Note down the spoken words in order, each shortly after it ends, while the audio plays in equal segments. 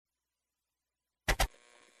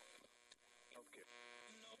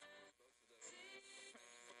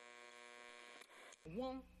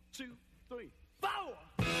1, 2, 3, 4.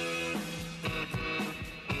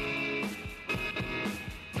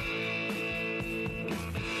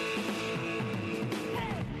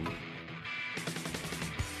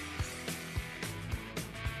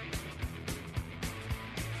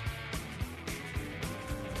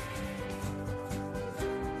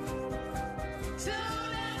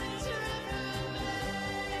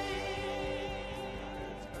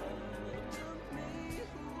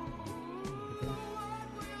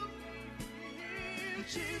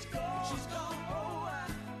 She's gone. She's gone.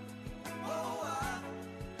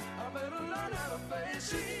 I better learn how to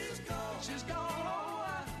face. She's gone. She's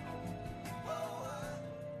gone.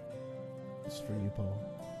 It's for you, Paul.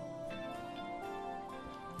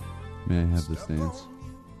 May I have this dance?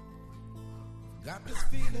 Got this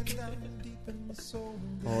feeling down deep in my soul.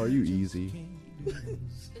 Oh, are you easy?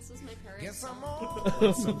 This was my parents' Guess I'm song.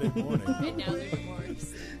 on Sunday morning. And now they're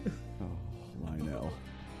divorced. Oh, Lionel.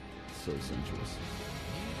 So sensuous.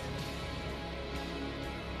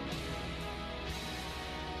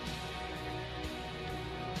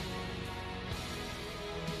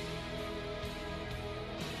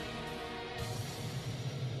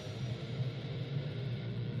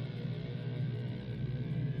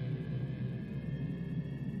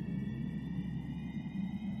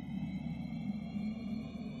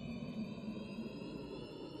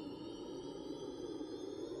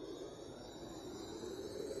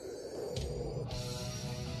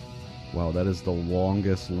 Wow, that is the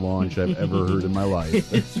longest launch I've ever heard in my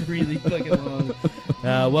life. It's really fucking long.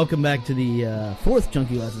 Welcome back to the fourth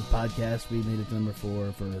Chunky Lessons podcast. We made it to number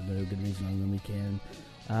 4 for no good reason other than we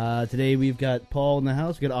can. Today we've got Paul in the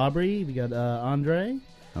house. We got Aubrey. We got Andre.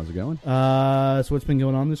 How's it going? So what's been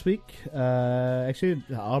going on this week? Actually,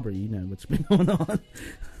 Aubrey, you know what's been going on.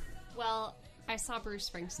 Well, I saw Bruce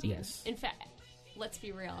Springsteen. Yes. In fact, let's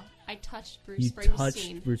be real. I touched Bruce You Springsteen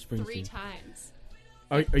touched Bruce Springsteen. 3 times.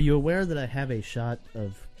 Are you aware that I have a shot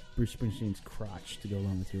of Bruce Springsteen's crotch to go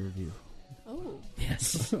along with your review? Oh.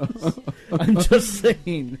 Yes. I'm just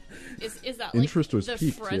saying. Is that Interest like was the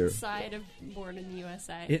piqued front here. side of Born in the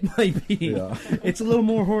USA? It might be. Yeah. It's a little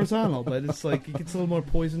more horizontal, but it's like it gets a little more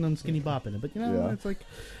poison on Skinny Bop in it. But you know, Yeah. it's like,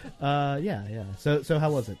 yeah. So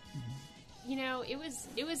how was it? You know, it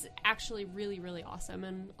was actually really, really awesome,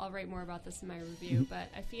 and I'll write more about this in my review, but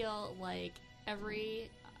I feel like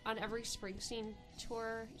on every Springsteen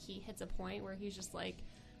tour, he hits a point where he's just like,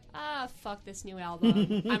 fuck this new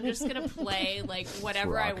album. I'm just gonna play like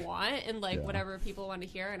whatever I Rock. want and like Yeah. whatever people want to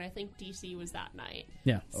hear, and I think DC was that night.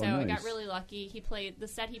 Yeah. So Oh, I nice. got really lucky. The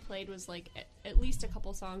set he played was like at least a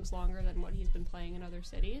couple songs longer than what he's been playing in other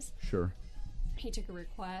cities. Sure. He took a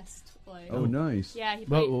request. Like, Oh, nice. yeah, he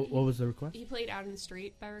played. What was the request? He played Out in the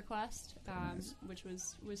Street by request, Nice. which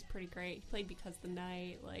was pretty great. He played Because the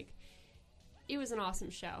Night. Like, it was an awesome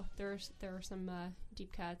show. There were some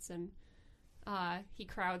deep cuts, and he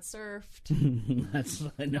crowd surfed. That's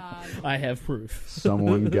I know. Um, I have proof.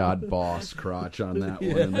 Someone got boss crotch on that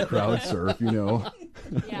one in the crowd surf, you know.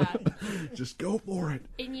 Yeah, Just go for it.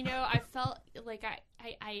 and you know, I felt like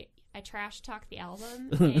I trash talked the album,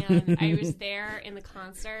 and I was there in the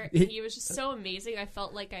concert. And he was just so amazing. I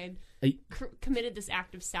felt like I'd committed this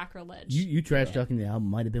act of sacrilege. You trash talking the album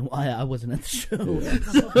might have been why I wasn't at the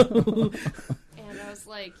show. And I was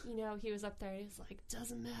like, you know, he was up there, and he was like,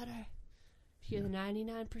 doesn't matter if you're the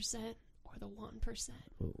 99% or the 1%.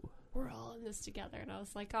 We're all in this together. And I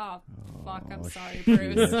was like, oh, fuck, I'm sorry,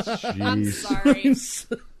 Bruce. I'm Jeez. sorry.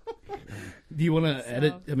 Do you want to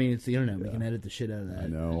edit? I mean, it's the internet. We can edit the shit out of that. I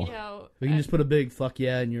know. You know, We can just put a big fuck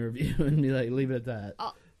yeah in your review and be like, leave it at that.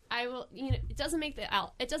 I will, you know, it doesn't mean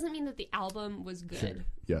that the album was good. Sure.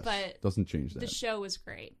 Yes. But doesn't change that. the show was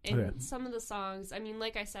great. And Okay. some of the songs, I mean,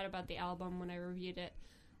 like I said about the album when I reviewed it,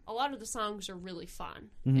 a lot of the songs are really fun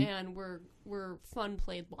and were fun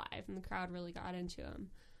played live, and the crowd really got into them.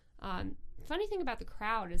 Funny thing about the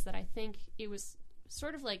crowd is that I think it was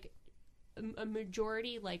sort of like a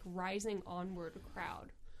majority like rising onward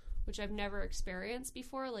crowd, which I've never experienced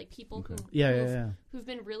before. Like people who've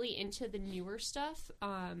been really into the newer stuff,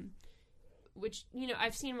 which, you know,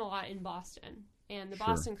 I've seen them a lot in Boston. And the Sure.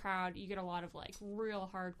 Boston crowd, you get a lot of like real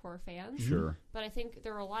hardcore fans. Sure. But I think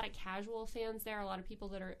there were a lot of casual fans there, a lot of people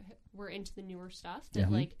that were into the newer stuff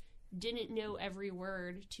that like didn't know every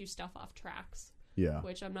word to stuff off tracks. Yeah.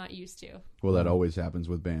 Which I'm not used to. Well, that always happens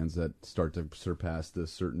with bands that start to surpass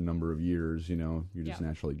this certain number of years, you know. You just Yeah.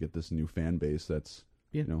 naturally get this new fan base that's,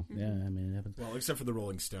 you know. Yeah, I mean, it happens. Well, except for the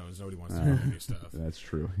Rolling Stones. Nobody wants to hear the new stuff. That's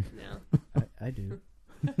true. No. I do.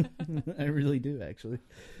 I really do, actually.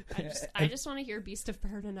 I just want to hear Beast of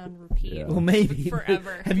Burden on repeat. Yeah. Well, maybe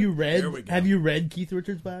Forever. Have you read? There we go. Have you read Keith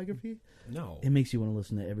Richards' biography? No. It makes you want to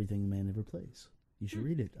listen to everything the man ever plays. You should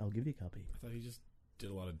read it. I'll give you a copy. I thought he just did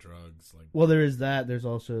a lot of drugs. Like, Well, there is that. There's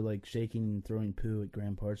also like shaking and throwing poo at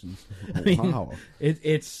Graham Parsons. I mean, Wow.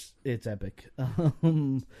 it's epic.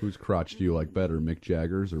 Whose crotch do you like better, Mick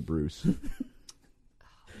Jagger's or Bruce?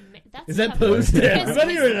 That's Is that tough. posed to Because-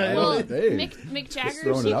 everybody or not? Well, Hey, Mick Jagger,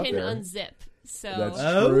 throwing it she out can there. unzip. So That's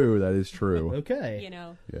Oh. true. That is true. Okay. you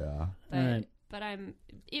know, Yeah. but Alright. but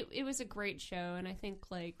it was a great show, and I think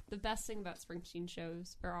like the best thing about Springsteen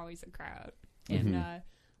shows are always a crowd. And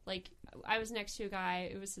like I was next to a guy,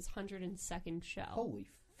 it was his 102nd show. Holy.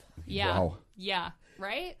 Yeah. Wow. Yeah.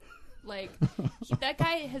 Right? Like that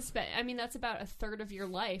guy has spent. I mean, that's about a third of your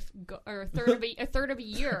life, or a third of a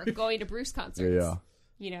year going to Bruce concerts. Yeah.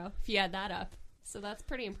 You know, if you add that up, so that's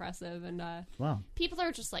pretty impressive. And Wow. people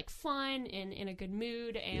are just like fun and in a good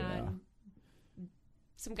mood, and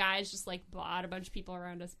some guys just like bought a bunch of people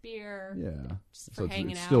around us beer. Yeah. Just So for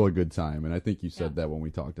hanging it's out. still a good time, and I think you said Yeah. Mm-hmm. that when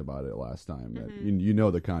we talked about it last time. That you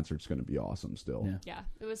know the concert's going to be awesome still. Yeah. Yeah,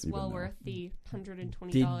 it was Even well though- worth the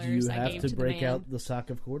 $120 Did you I have gave to the break man. out the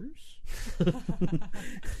sock of quarters?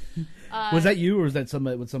 Uh, Was that you, or was that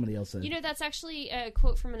somebody? What somebody else said? You know, that's actually a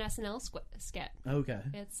quote from an SNL skit. Okay.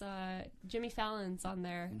 It's Jimmy Fallon's on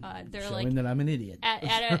there. They're Showing like that I'm an idiot.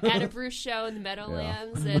 at a Bruce show in the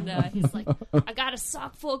Meadowlands, and he's like, "I got a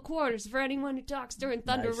sock full of quarters for anyone who talks during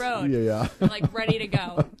Thunder Nice. Road." Yeah. Like ready to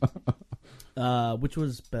go. Which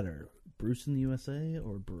was better, Bruce in the USA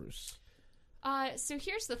or Bruce? So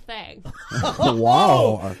here's the thing.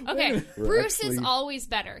 Wow. Okay, We're Bruce is actually- always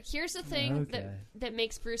better. Here's the thing Okay. that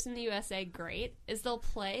makes Bruce in the USA great is they'll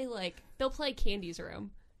play Candy's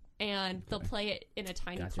Room, and they'll play it in a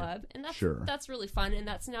tiny Gotcha. club, and Sure. that's really fun. And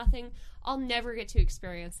that's nothing. I'll never get to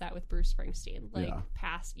experience that with Bruce Springsteen. Like Yeah.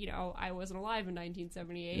 past, I wasn't alive in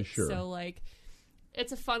 1978, Yeah, sure. so like,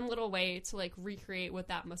 it's a fun little way to like recreate what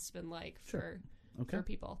that must have been like Sure. for Okay.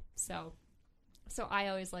 people. So I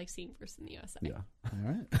always like seeing Bruce in the USA. Yeah. All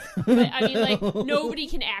right. But I mean, like, nobody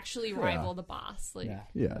can actually rival the boss. Like, Yeah.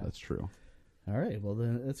 Yeah, that's true. All right. Well,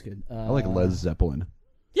 then that's good. I like Les Zeppelin.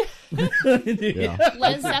 yeah.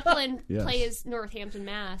 Les Zeppelin Yes. plays Northampton,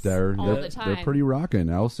 Mass. They're all the time. they're pretty rocking.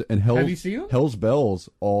 And Have you seen 'em? Hell's Bells,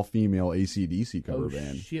 all female AC/DC cover Oh,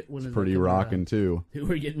 band. shit, when It's is pretty that coming rocking around? too.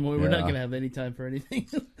 We're getting more. We're not Yeah. going to have any time for anything.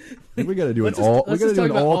 We got to do Let's an just- all. We let's got to just do talk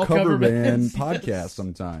an about all all cover cover band bands. podcast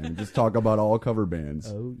sometime. Just talk about all cover bands.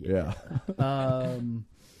 Oh, yeah.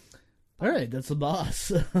 All right, that's the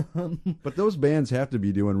boss. But those bands have to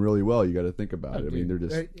be doing really well. You got to think about it. I mean, dude.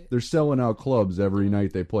 they're they're selling out clubs every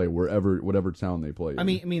night they play, whatever town they play. I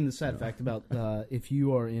in. mean, the sad fact about if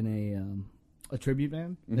you are in a tribute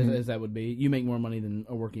band, as that would be, you make more money than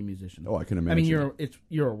a working musician. oh, I can I imagine. mean,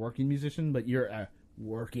 you're a working musician, but you're a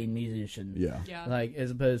working musician. yeah. Yeah. Like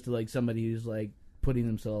as opposed to like somebody who's like putting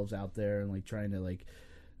themselves out there and like trying to like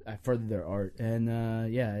further their art. And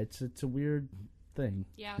it's a weird thing.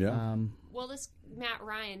 Yeah. Yeah. Well, this Matt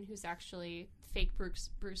Ryan, who's actually fake Bruce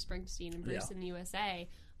Springsteen and Bruce in the USA,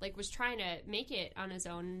 like was trying to make it on his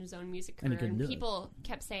own in his own music And he career, couldn't and do it. people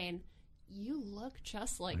kept saying, "You look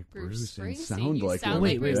just like, Like Bruce Bruce and Springsteen. sound You like sound him."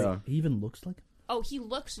 like Wait, Bruce." Yeah. he even looks like. Oh, he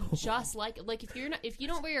looks just like if you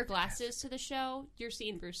don't wear your glasses to the show, you're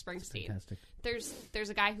seeing Bruce Springsteen. Fantastic. There's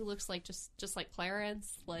a guy who looks like just like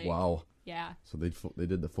Clarence. Like, Wow. yeah, So they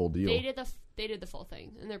did the full deal. they did the full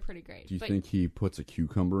thing, and they're pretty great. Do you But think he puts a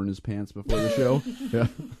cucumber in his pants before the show? Yeah.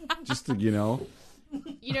 Just to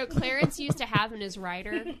Clarence used to have in his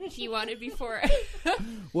rider. He wanted before.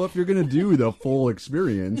 Well, if you're gonna do the full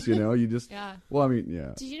experience, you just. Yeah. Well, I mean,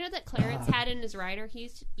 yeah. Did you know that Clarence had in his rider? He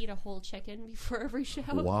used to eat a whole chicken before every show.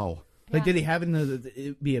 Wow. Like, Yeah. did he have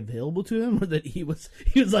it be available to him, or that he was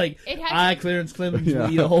like, It had to- Clarence Clemens Yeah.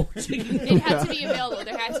 will eat a whole chicken? It had to be available.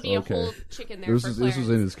 There had to be Okay. a whole chicken there for This Clarence. was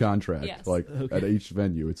in his contract. Yes. Like Okay. at each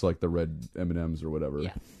venue, it's like the red M&Ms or whatever.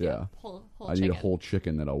 Yeah. Yeah. Whole I chicken. need a whole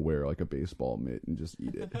chicken that I'll wear like a baseball mitt and just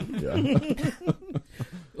eat it. Yeah.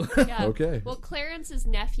 Yeah. Okay. Well, Clarence's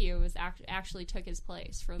nephew was actually took his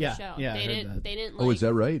place for the Yeah, show. yeah, I they heard didn't. that. They didn't. Oh, Like, is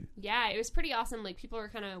that right? Yeah, it was pretty awesome. Like people were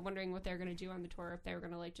kind of wondering what they were going to do on the tour, if they were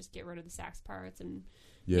going to like just get rid of the sax parts and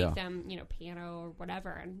Yeah. make them, piano or whatever.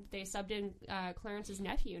 And they subbed in Clarence's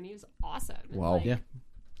nephew, and he was awesome. And, Wow. like, Yeah.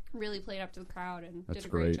 really played up to the crowd and That's did a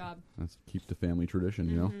great great. job. Let's keep the family tradition,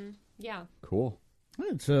 you know? Mhm. Yeah. Cool. All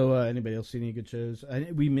right, so anybody else see any good shows?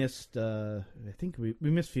 We missed. I think we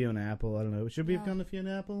missed Fiona Apple. I don't know. Should we have Yeah. gone to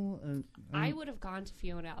Fiona Apple? I would have gone to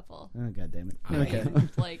Fiona Apple. Oh, God damn it. I- Okay.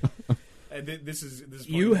 Like, This is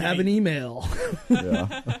You have an email.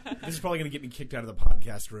 Yeah. This is probably going to get me kicked out of the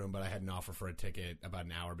podcast room, but I had an offer for a ticket about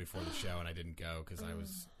an hour before the show, and I didn't go because I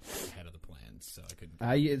was ahead of the plans, so I couldn't go.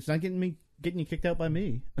 It's not getting you kicked out by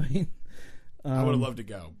me. I mean, I would have loved to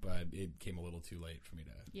go, but it came a little too late for me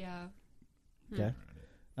to. Yeah. Okay.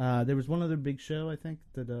 There was one other big show, I think,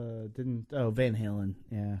 that didn't. Oh, Van Halen.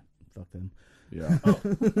 Yeah, fuck them. Yeah.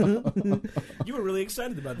 You were really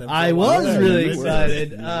excited about that. I was Yeah, really you were.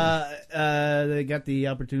 excited. They got the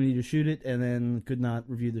opportunity to shoot it and then could not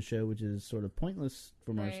review the show, which is sort of pointless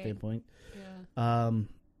from our Right. standpoint. Yeah.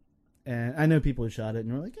 And I know people who shot it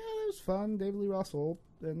and were like, "Yeah, that was fun." David Lee Roth old,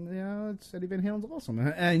 and it's Eddie Van Halen's awesome.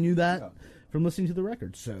 And I knew that from listening to the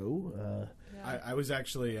record. So I was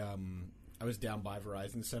actually I was down by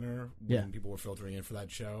Verizon Center when people were filtering in for that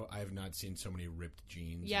show. I have not seen so many ripped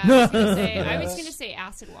jeans. Yeah, I was gonna say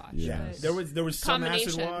acid wash. Yes. But There was some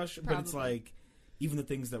acid Combination, wash, but it's probably. like even the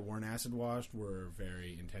things that weren't acid washed were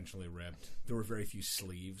very intentionally ripped. There were very few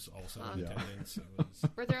sleeves also in attendance. It was,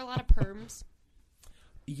 were there a lot of perms?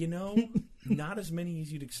 not as many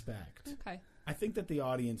as you'd expect. Okay. I think that the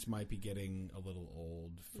audience might be getting a little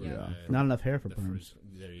old for Yeah. not enough hair for the perms. first.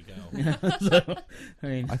 There you go. So, I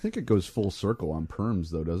mean, I think it goes full circle on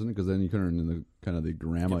perms, though, doesn't it? Because then you turn in the kind of the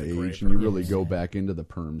grandma Get the gray age, and you perms. really go back into the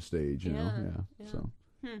perm stage. You know, Yeah. So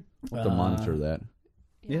Hmm. we'll have to monitor that.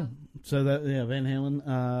 yeah. So Van Halen.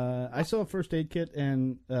 I saw First Aid Kit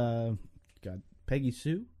and Peggy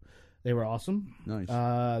Sue. They were awesome. Nice.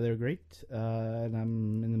 They were great. And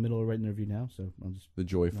I'm in the middle of writing a review now, so I'll just. The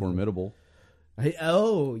Joy Formidable.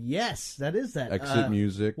 Oh yes, that is that. Exit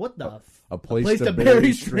music. What the? A place to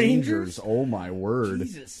bury strangers. Oh my word!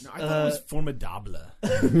 Jesus. No, I thought it was formidable.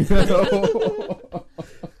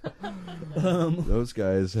 Those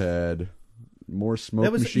guys had more smoke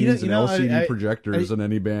That was- machines you know, and LCD I- projectors than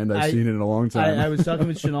any band I've seen in a long time. I was talking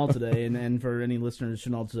with Chanel today, and for any listeners,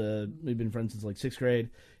 Chanel's we've been friends since like 6th grade.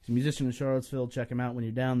 He's a musician in Charlottesville. Check him out when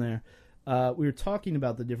you're down there. We were talking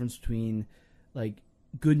about the difference between like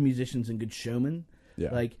good musicians and good showmen.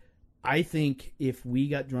 Yeah. Like, I think if we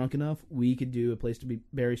got drunk enough, we could do a Place to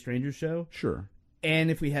Bury Strangers show, Sure. and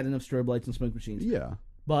if we had enough strobe lights and smoke machines. Yeah.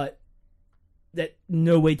 But that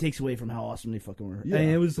no way takes away from how awesome they fucking were. Yeah, and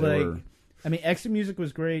it was they like, were. I mean, Exit Music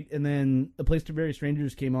was great, and then A Place to Bury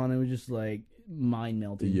Strangers came on, and it was just like mind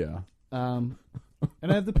melting. Yeah. And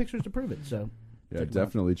I have the pictures to prove it. So Yeah,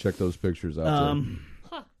 definitely check those pictures out. There.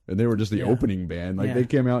 Huh. And they were just the Yeah. opening band. Like Yeah. they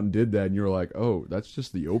came out and did that, and you were like, "Oh, that's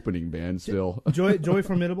just the opening band." Still, Joy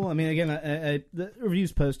Formidable. I mean, again, the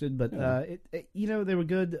reviews posted, but they were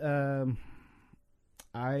good.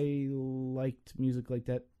 I liked music like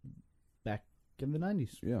that back in the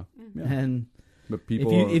 90s, yeah. and But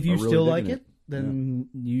people, if you are really still like digging it, then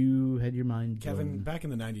you had your mind Kevin, blown. back in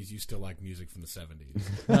the 90s, you still like music from the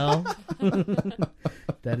 70s. Well,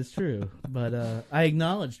 that is true. But I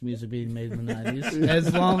acknowledged music being made in the 90s,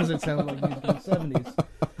 as long as it sounded like music in the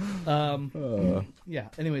 70s. Yeah,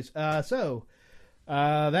 anyways, so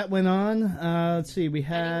that went on. Let's see, we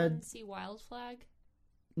had... Anyone see Wild Flag?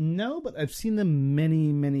 No, but I've seen them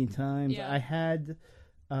many, many times. Yeah. I had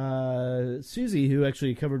Susie, who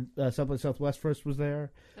actually covered South by Southwest for us, was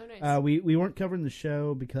there. Oh, nice. We weren't covering the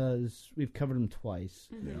show because we've covered them twice.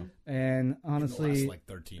 Yeah. And in the honestly... last, like,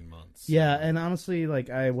 13 months. Yeah, and honestly, like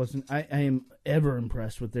I am ever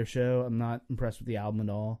impressed with their show. I'm not impressed with the album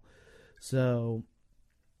at all. So,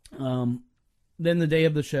 then the day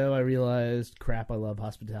of the show, I realized, crap, I love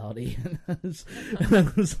Hospitality. And I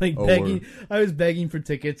was like begging. I was begging for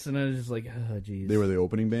tickets, and I was just like, oh, geez. They were the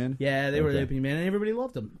opening band. Yeah, they were the Okay. opening band, and everybody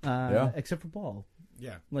loved them. Except for Paul.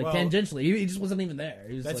 Yeah. Like, Well, tangentially. He just wasn't even there.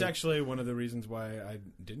 He was that's like, actually one of the reasons why I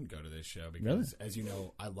didn't go to this show, because, as you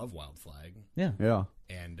know, I love Wild Flag, yeah. Yeah.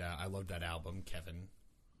 and I love that album, Kevin.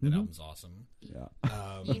 That album's awesome. Yeah.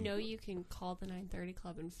 You can call the 9:30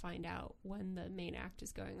 Club and find out when the main act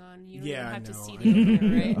is going on. You don't Yeah, even have I to know, see I the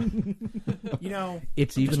opener, right? You know,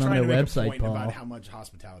 It's I'm even just on trying their to make a website, point Paul. about how much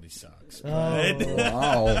Hospitality sucks. Oh.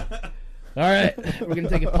 Wow. All right, we're gonna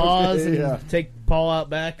take a pause Okay, yeah. and take Paul out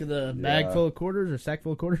back of the bag Yeah. full of quarters or sack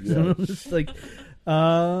full of quarters. Yeah. I don't know, just like,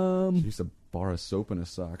 Used to bar a soap in a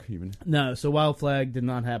sock, even. no. So Wild Flag did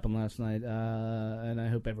not happen last night, and I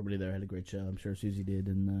hope everybody there had a great show. I'm sure Susie did.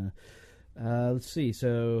 And let's see.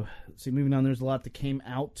 Moving on. There's a lot that came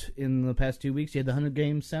out in the past 2 weeks. You had the 100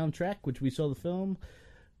 Games soundtrack, which we saw the film.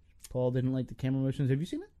 Paul didn't like the camera motions. Have you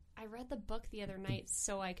seen it? I read the book the other night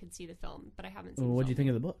so I could see the film, but I haven't seen. What the do you film.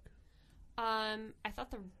 think of the book? I thought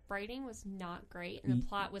the writing was not great, and the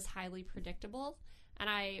plot was highly predictable. And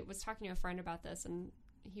I was talking to a friend about this, and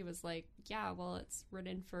he was like, yeah, well, it's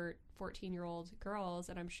written for 14-year-old girls,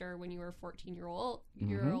 and I'm sure when you were a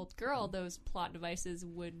 14-year-old girl, those plot devices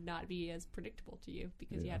would not be as predictable to you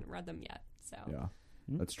because you hadn't read them yet. So Yeah,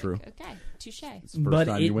 that's true. Okay, touche. It's the first But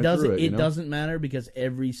time you it went doesn't. through It you know? doesn't matter because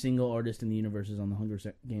every single artist in the universe is on the Hunger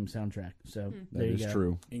Games soundtrack. So That there you is go.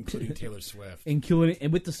 true. Including Taylor Swift. Including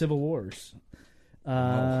and with the Civil Wars.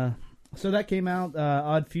 So that came out.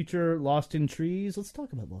 Odd Future, Lost in Trees. Let's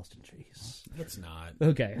talk about Lost in Trees. It's not.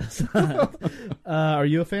 Okay. Are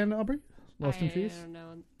you a fan, Aubrey? Lost in Trees.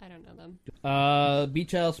 I don't know them.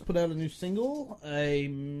 Beach House put out a new single. I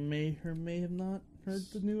may or may have not heard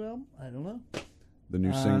the new album. I don't know. The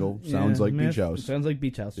new single sounds like Beach House. Sounds like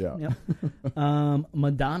Beach House. Yeah. Yep.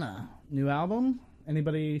 Madonna, new album.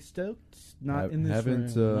 Anybody stoked? Not in this room.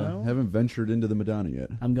 No? Haven't ventured into the Madonna yet.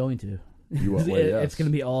 I'm going to. You will, yes. It's going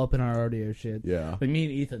to be all up in our audio shit. Yeah. But me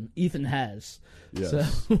and Ethan. Ethan has. Yes.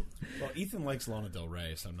 So, Well, Ethan likes Lana Del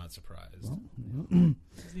Rey, so I'm not surprised.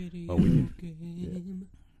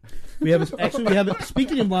 we have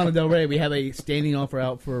speaking of Lana Del Rey, we have a standing offer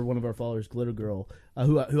out for one of our followers, Glitter Girl,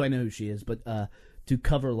 who I know who she is, but to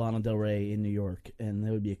cover Lana Del Rey in New York, and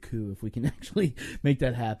that would be a coup if we can actually make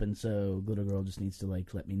that happen. So Glitter Girl just needs to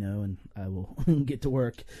let me know, and I will get to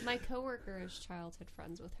work. My coworker is childhood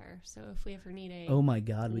friends with her, so if we ever need a Oh my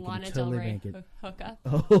God, we Lana can Del totally Rey make it. hookup,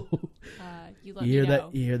 Oh, you let you hear me know.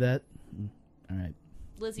 that? You hear that? All right,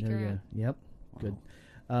 Lizzie there we Grant. go. Yep, good.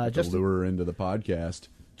 To lure her into the podcast.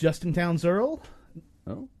 Justin Townes Earl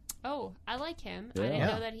Oh, Oh, I like him. Yeah. I didn't Yeah.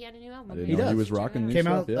 know that he had a new album. I didn't He know does. he was rocking new came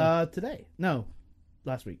stuff. out today. No,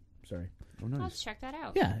 last week. Sorry. Oh, nice. Let's check that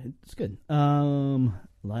out. Yeah, it's good.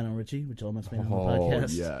 Lionel Richie, which almost made on the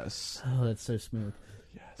podcast. yes. Oh, that's so smooth.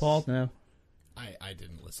 Yes. Paul, no. I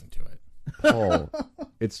didn't listen to it. Paul.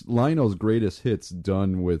 It's Lionel's greatest hits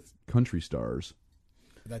done with country stars.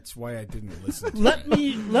 That's why I didn't listen to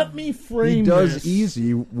it. Let me frame. He does this.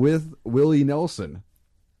 Easy with Willie Nelson.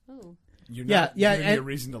 Oh, You're Yeah, not yeah, giving me a and-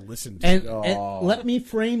 reason to listen to And, it. Oh. let me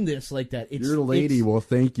frame this like that. It's, Your lady it's, will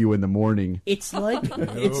thank you in the morning. It's like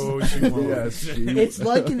No, she won't. Yes, she- it's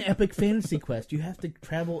like an epic fantasy quest. You have to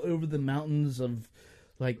travel over the mountains of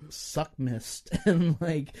Suckmist and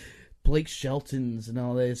Blake Shelton's and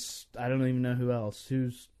all this. I don't even know who else.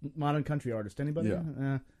 Who's modern country artist? Anybody?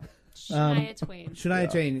 Yeah. Shania Twain. Shania Yeah.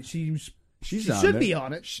 Twain. She She's on should it. be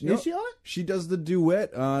on it. No, Is she on it? She does the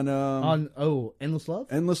duet on Endless Love.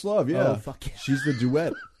 Endless Love. Yeah. Oh, fuck yeah. She's the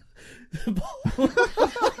duet.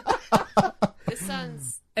 This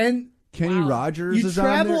sounds. And Kenny Wow. Rogers you is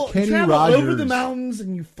travel, on there. you Kenny travel Rogers over the mountains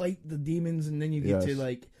and you fight the demons, and then you get Yes.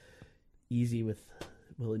 to Easy with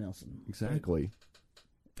Willie Nelson. Exactly.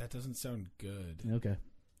 That doesn't sound good. Okay,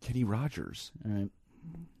 Kenny Rogers. all right.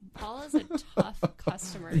 Paul is a tough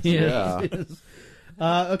customer. Yeah. It is.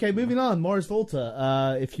 Okay, moving on. Mars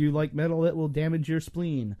Volta. If you like metal, it will damage your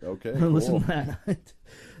spleen. Okay. Listen cool. to that.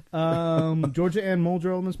 Georgia Ann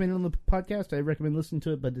Muldrow almost made it on the podcast. I recommend listening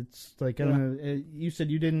to it, but it's I don't know. You said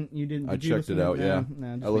you didn't. I did you checked listen it to out. Yeah.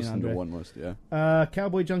 No, just I listened me to and one list. Yeah.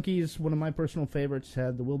 Cowboy Junkies, one of my personal favorites,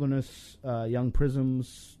 had The Wilderness, Young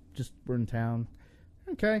Prisms, just were in town.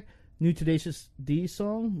 Okay. New Tenacious D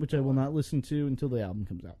song, which I will not listen to until the album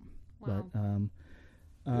comes out. Wow.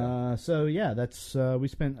 But, so yeah, that's, we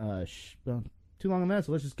spent, too long on that,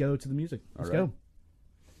 so let's just go to the music. Let's All right. go.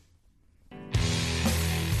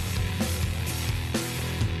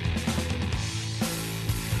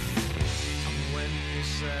 When you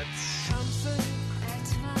said something,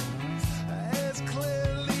 it's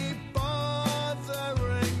clearly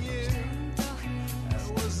bothering you.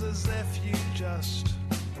 It was as if you just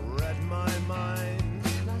read my mind.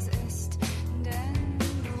 Was ist denn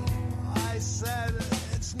I said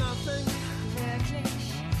it's nothing, wirklich?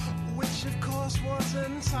 which of course was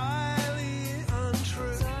entirely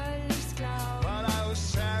untrue. Soll ich's glauben? But I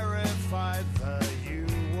was terrified that you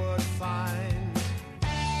would find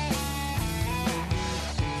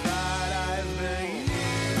that I've been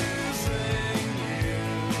using you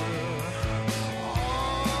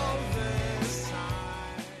all this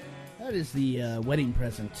time. That is the wedding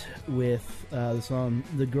present with the song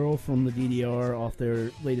 "The Girl from the DDR" off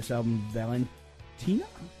their latest album, Valentina.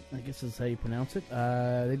 I guess that's how you pronounce it.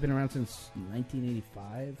 They've been around since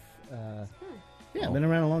 1985. Yeah, been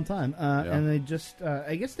around a long time. And they just,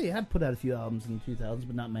 I guess they had put out a few albums in the 2000s,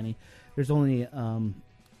 but not many. There's only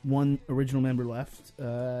one original member left,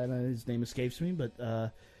 and his name escapes me,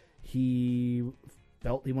 but he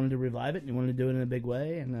felt he wanted to revive it, and he wanted to do it in a big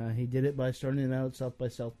way, and he did it by starting it out at South by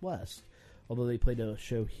Southwest, although they played a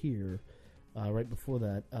show here right before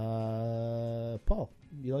that. Paul,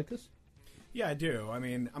 you like this? Yeah, I do. I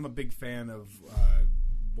mean, I'm a big fan of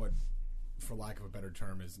what for lack of a better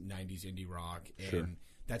term, is 90s indie rock, and Sure.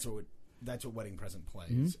 that's what Wedding Present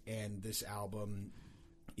plays. And this album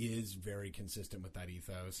is very consistent with that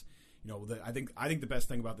ethos. You know, I think the best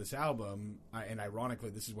thing about this album, and ironically,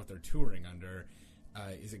 this is what they're touring under,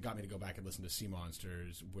 is it got me to go back and listen to Sea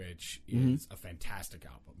Monsters, which is a fantastic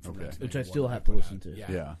album, from Okay. 1991 Which I still that they have to put listen out.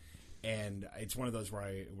 to. Yeah. And it's one of those where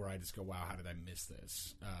I just go, wow, how did I miss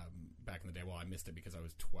this back in the day? Well, I missed it because I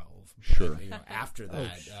was 12. Sure. But, you know, after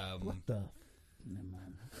that, What the? Never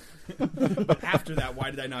mind. but after that, why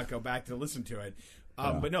did I not go back to listen to it?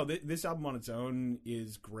 But no, this album on its own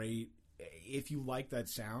is great. If you like that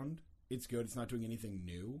sound, it's good. It's not doing anything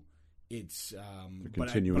new. It's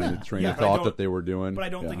Continuing the train of but I thought don't- that they were doing. But I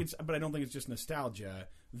don't think it's just nostalgia,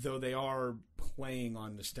 though they are playing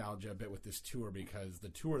on nostalgia a bit with this tour, because the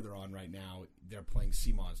tour they're on right now, they're playing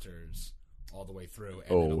Sea Monsters all the way through, and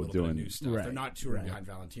then a little bit of doing- new stuff. right, They're not touring right. behind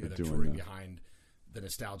Valentina; They're they're doing touring that. behind the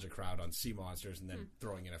nostalgia crowd on Sea Monsters, and then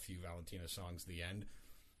throwing in a few Valentina songs at the end.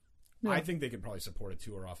 I think they could probably support a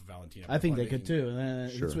tour off of Valentina. I think by they could making-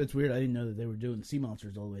 too. Sure. It's weird. I didn't know that they were doing Sea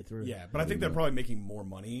Monsters all the way through. Yeah, but I think they're probably making more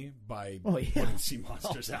money by Oh, yeah. putting Sea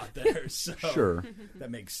Monsters out there. So Sure. that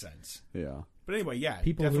makes sense. Yeah. But anyway, yeah,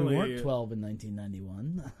 People who definitely, weren't 12 in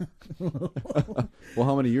 1991. Well,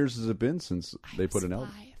 how many years has it been since they put an album?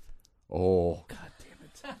 5. Oh, God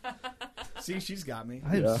damn it. See, she's got me.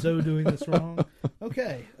 I am so doing this wrong.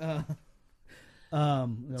 Okay.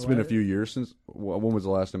 it's been a few years since. When was the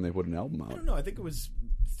last time they put an album I out? don't know. I think it was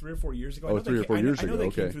 3 or 4 years ago. Oh, 3 or 4 years I know ago, they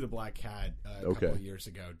came okay. through the Black Cat a Okay. couple of years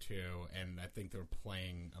ago too, and I think they were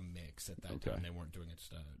playing a mix at that Okay. time. They weren't doing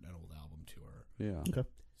just an old album tour. Yeah. Okay.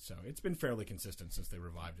 So it's been fairly consistent since they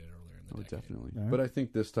revived it earlier in the Oh, decade. definitely. All right. But I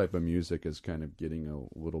think this type of music is kind of getting a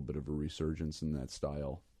little bit of a resurgence in that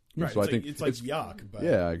style. Right. So it's I think it's like yuck. But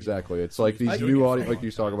yeah, exactly. It's like he's these doing new it for audience, a like you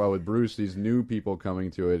long talk time. about with Bruce, these new people coming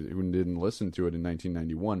to it who didn't listen to it in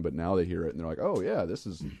 1991, but now they hear it and they're like, oh yeah,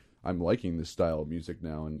 I'm liking this style of music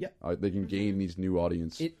now, and Yeah. they can gain these new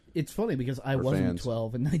audience. It's funny because I For wasn't fans.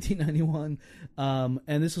 12 in 1991,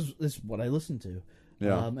 and this is what I listened to.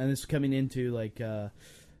 Yeah. And this is coming into like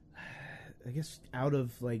I guess out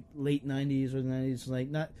of like late 90s or the 90s, like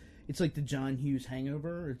not. It's like the John Hughes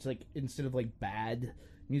Hangover. It's like instead of like bad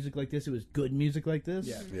music like this, it was good music like this.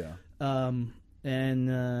 Yeah. yeah, And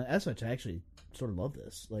as such, I actually sort of love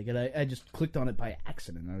this. Like, and I just clicked on it by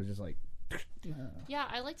accident. I was just like, Yeah,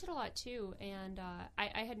 I liked it a lot too, and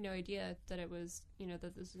I had no idea that it was,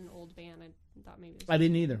 that this is an old band. I thought maybe it was I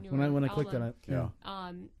didn't either a newer when I clicked on album. it.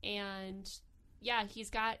 yeah. And yeah, he's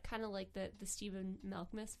got kind of like the Stephen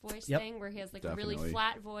Malkmus voice Yep. thing, where he has like a Definitely. really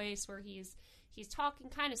flat voice, where he's talking,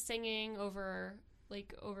 kind of singing over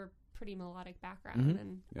pretty melodic background,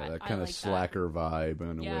 and Yeah, I that kind of like slacker vibe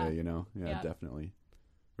in a Yeah. way, Yeah, Yeah. definitely.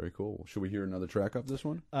 Very cool. Should we hear another track of this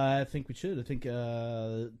one? I think we should. I think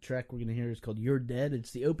the track we're going to hear is called "You're Dead." It's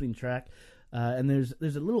the opening track, and there's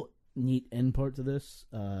a little neat end part to this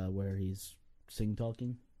where he's sing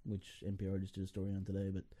talking, which NPR just did a story on today.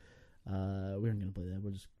 But we aren't going to play that. We're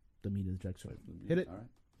just the meat of the track. So hit it. All right.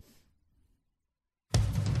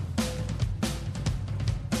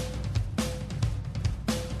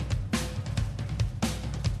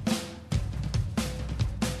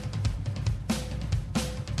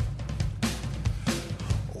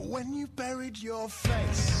 When you buried your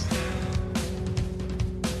face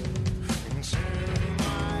into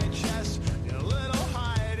my chest, your little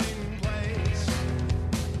hiding place,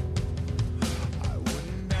 I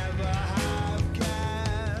would never have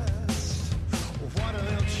guessed what a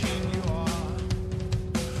little cheat you are,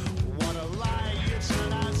 what a lie you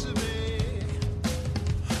turned out to be.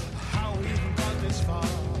 How we even got this far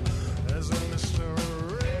is a mystery.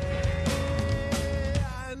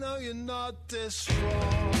 I know you're not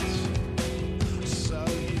distraught, so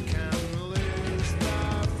you can lose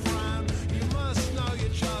the frown. You must know you're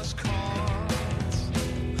just caught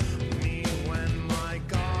me when my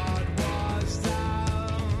guard was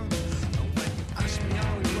down. And when you asked me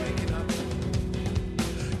how we waking up,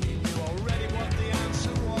 you knew already what the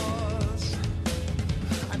answer was.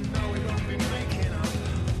 I know we won't be making up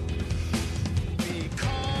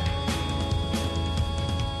because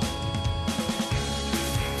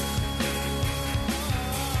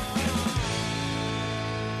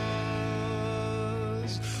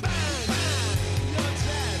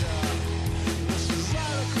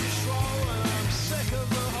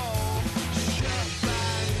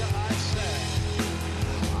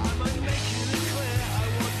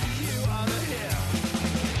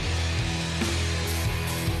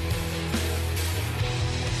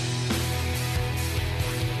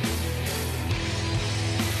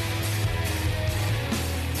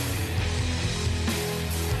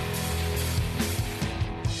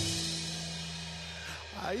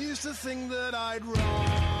I used to think that I'd rather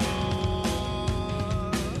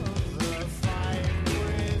fight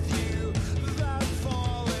with you than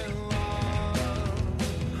fall in love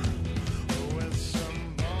with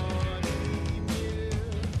somebody new.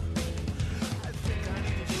 I think I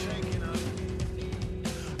need to shake it up.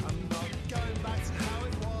 I'm not going back to how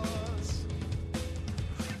it was.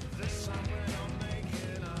 This time we're not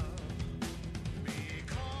making up.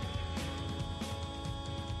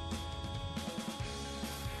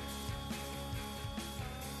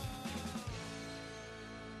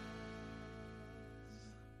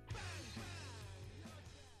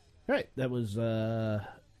 All right, that was The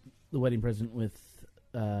Wedding Present with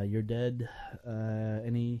You're Dead.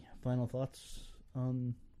 Any final thoughts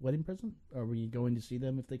on Wedding Present? Are we going to see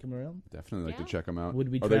them if they come around? Definitely like Yeah. to check them out. Would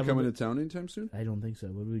we Are they travel coming to- to town anytime soon? I don't think so.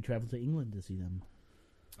 Would we travel to England to see them?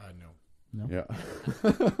 No. No?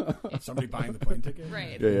 Yeah. Somebody buying the plane ticket?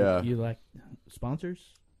 Right. Yeah. You like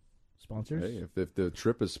sponsors? Sponsors? Hey, if the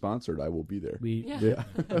trip is sponsored, I will be there. We, Yeah.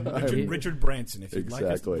 Yeah. Richard Branson, if you'd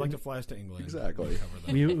Exactly. like to fly us to England. Exactly. we'll cover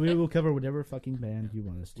that. we will cover whatever fucking band you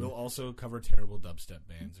want us to. We'll also cover terrible dubstep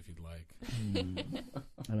bands if you'd like.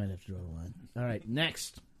 I might have to draw the line. All right,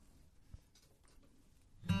 next.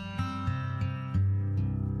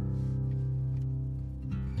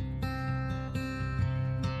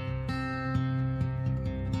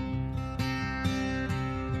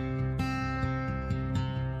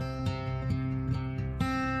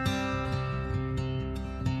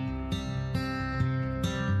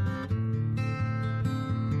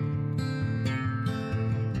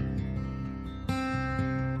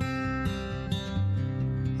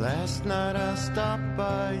 Last night I stopped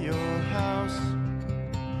by your house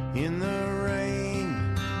in the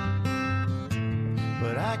rain,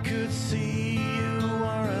 but I could see you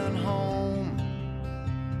weren't home.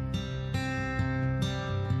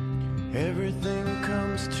 Everything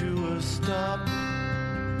comes to a stop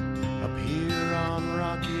up here on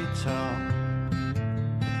Rocky Top.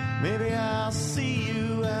 Maybe I'll see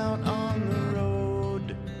you out on the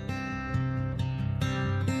road.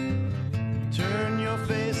 Turn your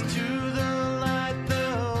face to the light,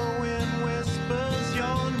 the wind whispers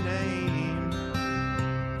your name.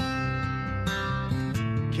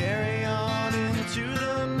 Carry on into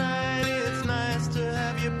the night, it's nice to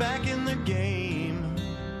have you back in the game.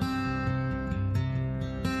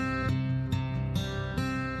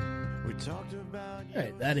 We talked about you. All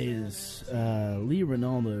right, that is Lee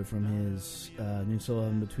Ronaldo from his new solo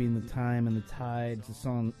album Between the Time and the Tide. The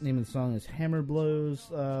song name of the song is Hammer Blows.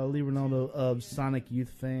 Lee Ronaldo of Sonic Youth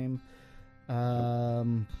fame.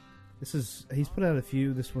 He's put out a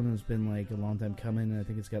few. This one has been like a long time coming. I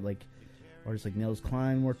think it's got like artists like Nels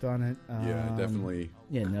Klein worked on it. Yeah, definitely.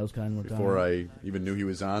 Yeah, Nels Klein worked Before on it. I even knew he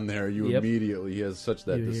was on there, you Yep. immediately, he has such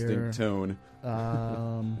that You distinct hear- tone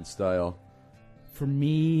and style. For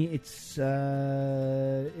me, it's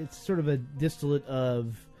sort of a distillate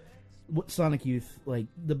of what Sonic Youth, like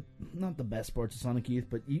not the best parts of Sonic Youth,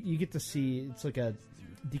 but you get to see, it's like a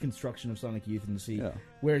deconstruction of Sonic Youth and to see Yeah.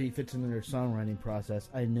 where he fits into their songwriting process.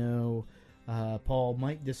 I know Paul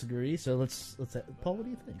might disagree, so let's Paul, what do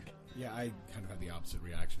you think? Yeah, I kind of had the opposite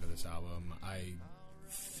reaction to this album. I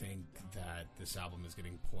think that this album is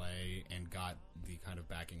getting play and got the kind of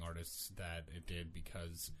backing artists that it did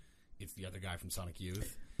because it's the other guy from Sonic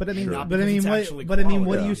Youth. But I mean, Sure. but I mean, Because it's what, actually but I mean,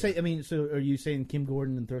 what do quality. you say? I mean, so are you saying Kim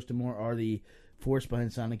Gordon and Thurston Moore are the force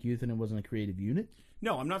behind Sonic Youth, and it wasn't a creative unit?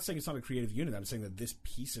 No, I'm not saying it's not a creative unit. I'm saying that this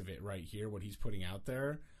piece of it right here, what he's putting out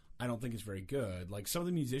there, I don't think is very good. Like, some of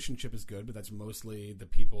the musicianship is good, but that's mostly the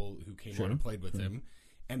people who came on and played with him.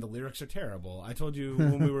 And the lyrics are terrible. I told you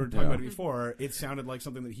when we were talking about it before, it sounded like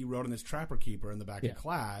something that he wrote in his Trapper Keeper in the back Yeah. of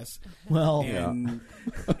class Well, and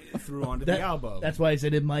threw onto the album. That's why I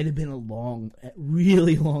said it might have been a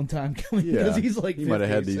really long time coming Yeah, because he's like he might have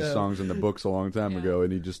had 50, these so- songs in the books a long time Yeah. ago,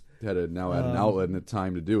 and he just had an outlet and a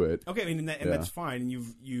time to do it. Okay, I mean, and Yeah. that's fine. And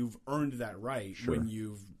you've earned that right Sure. when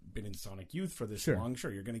you've been in Sonic Youth for this Sure. long.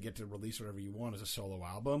 Sure, you're going to get to release whatever you want as a solo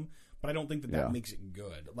album, but I don't think that Yeah. makes it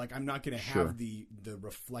good. Like, I'm not going to Sure. have the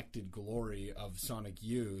reflected glory of Sonic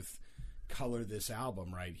Youth color this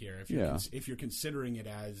album right here. If you're Yeah. if you're considering it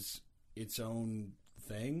as its own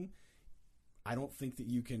thing, I don't think that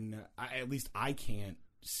you can. At least I can't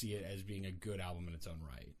see it as being a good album in its own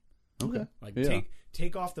right. Okay. Like, Yeah.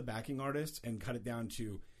 take off the backing artists and cut it down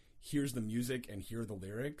to here's the music and here are the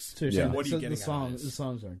lyrics. So you're Yeah. saying What are you getting the out of songs? this? The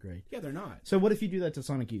songs aren't great. Yeah, they're not. So what if you do that to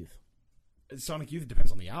Sonic Youth? Sonic Youth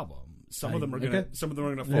depends on the album. Some of them are Okay.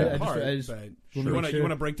 gonna fall Yeah, apart. I just but wanna you make want sure.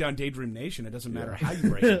 to break down Daydream Nation. It doesn't matter how you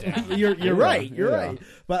break it down. You're right. You're Yeah. right.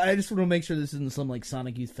 But I just want to make sure this isn't some like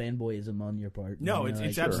Sonic Youth fanboyism on your part. No, You know,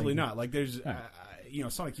 it's like, absolutely not. Like there's,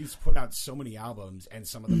 Sonic Youth's put out so many albums, and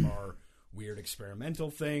some of them are weird experimental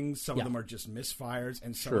things. Some Yeah. of them are just misfires,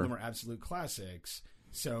 and some Sure. of them are absolute classics.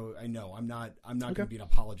 So I know I'm not going Okay. to be an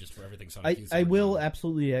apologist for everything Sonic Youth. I will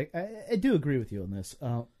absolutely. I do agree with you on this,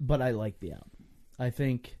 but I like the album. I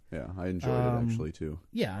think, Yeah, I enjoyed it actually too.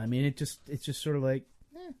 yeah. I mean, it's just sort of like,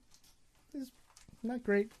 it's not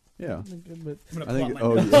great. Yeah, But I'm gonna I think. plot my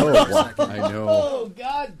Oh, notes for a wow, second. I know. oh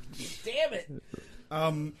God, damn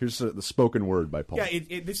it! Here's the spoken word by Paul.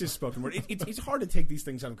 Yeah, this is spoken word. It's hard to take these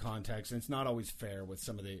things out of context, and it's not always fair with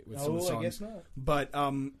some of the songs. I guess not. But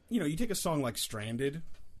you take a song like "Stranded."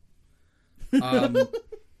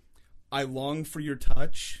 I long for your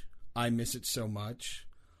touch. I miss it so much.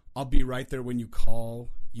 I'll be right there when you call.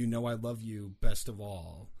 You know I love you best of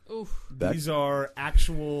all. Oof. These are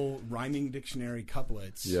actual rhyming dictionary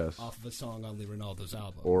couplets Yes. off of a song on Lee Ronaldo's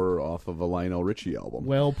album. Or off of a Lionel Richie album.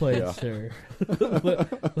 Well played, sir.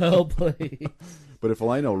 well played. But if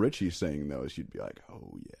Lionel Richie sang those, you'd be like,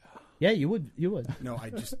 oh yeah. Yeah, you would. You would. No, I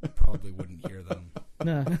just probably wouldn't hear them.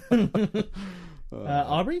 No.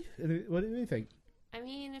 Aubrey, what do you think? I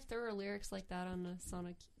mean, if there were lyrics like that on a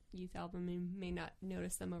Sonic Youth album, you may not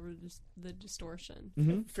notice them over the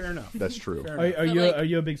distortion. Fair enough. That's true. Fair Are enough. you like- are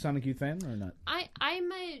you a big Sonic Youth fan or not?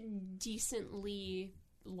 I'm a decently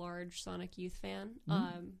large Sonic Youth fan.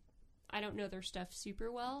 I don't know their stuff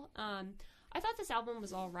super well. I thought this album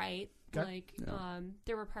was all right. Okay. Like,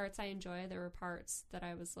 there were parts I enjoyed. There were parts that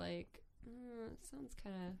I was like, it sounds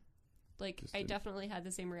kind of like. I definitely had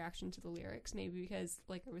the same reaction to the lyrics. Maybe because,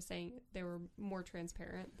 like I was saying, they were more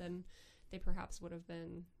transparent than they perhaps would have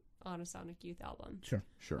been on a Sonic Youth album. Sure.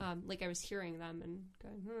 Like I was hearing them and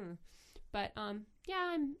going, But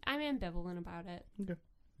yeah, I'm ambivalent about it. Okay.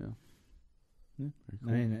 Yeah.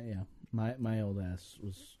 I mean, yeah. My old ass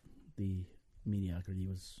was the mediocrity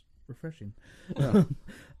was refreshing. I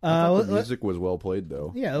Uh, thought the music was well played,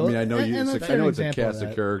 though. Yeah, I mean, I know and you. let's I set know an it's a example of cast of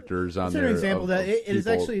that. characters on That's there. an example of that it is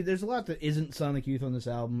people- actually. There's a lot that isn't Sonic Youth on this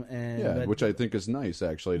album, and Yeah, but which I think is nice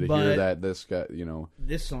actually to but- hear that this guy,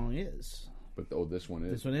 this song is. But this one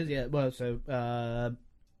is This one is, yeah. Well, so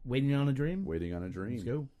Waiting on a Dream. Waiting on a Dream. Let's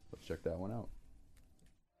go. Let's check that one out.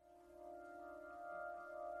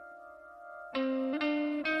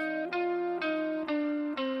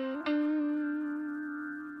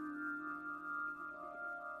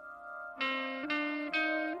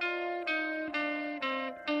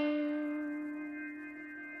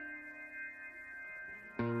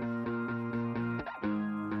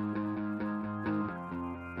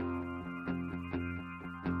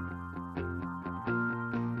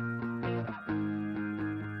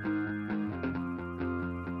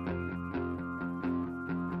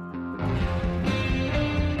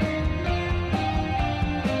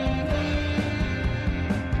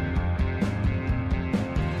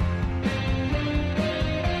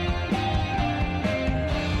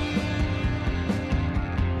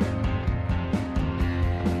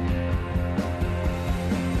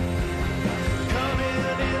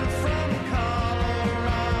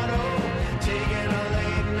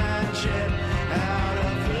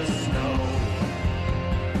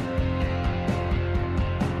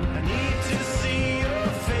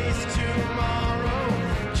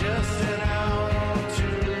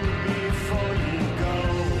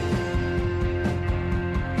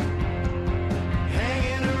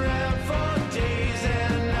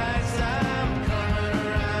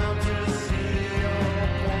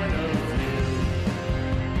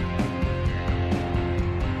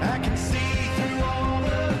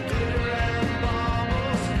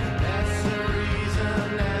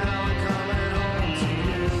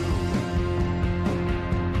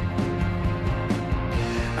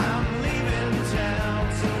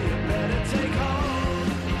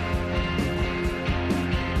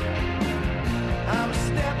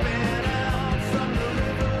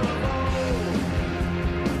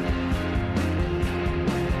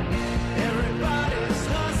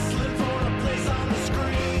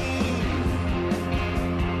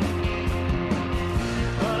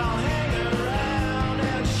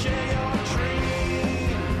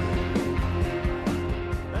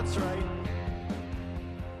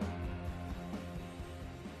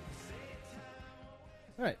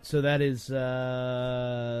 All right, so that is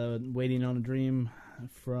Waiting on a Dream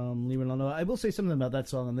from Lee Ronaldo. I will say something about that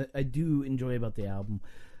song that I do enjoy about the album.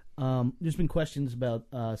 There's been questions about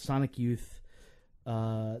Sonic Youth,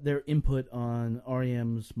 their input on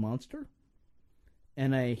REM's Monster,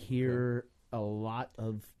 and I hear a lot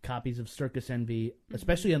of copies of Circus Envy,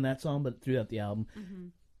 especially on that song, but throughout the album.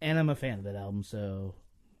 And I'm a fan of that album, so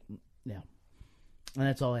yeah. And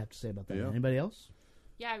that's all I have to say about that. Yeah. Anybody else?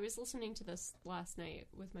 Yeah, I was listening to this last night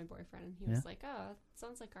with my boyfriend, and he was like, "Oh, it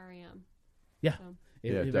sounds like REM." Yeah. So,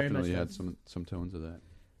 It very definitely much had does. some tones of that.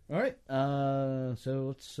 All right, so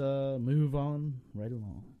let's move on right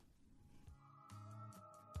along.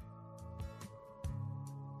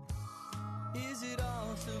 Is it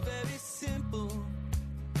all so very simple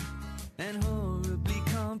and horribly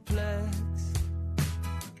complex?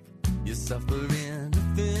 You suffer in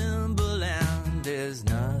a thimble and there's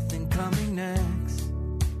nothing coming next.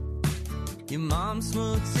 Your mom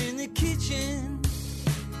smokes in the kitchen,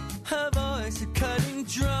 her voice a cutting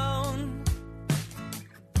drone.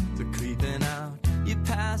 So creeping out, you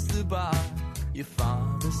pass the bar, your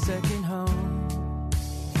father's second home.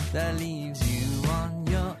 That leaves you on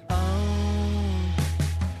your own.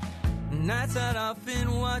 Nights I'd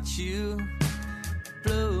often watch you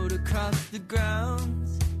float across the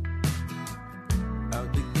grounds,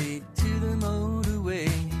 out the gate to the motorway.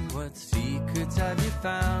 What secrets have you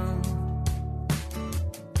found?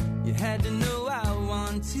 You had to know I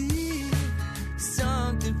wanted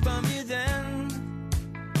something from you then.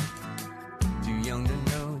 Too young to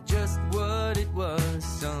know just what it was,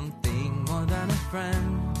 something more than a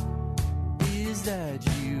friend. Is that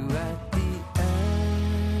you at the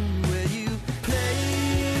end where you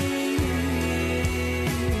play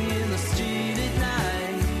in the street at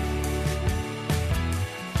night?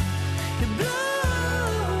 You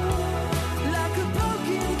blow like a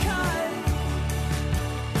broken kite.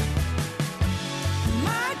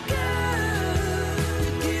 My girl,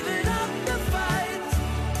 you're giving up the fight.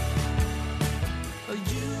 Are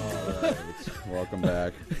you? Welcome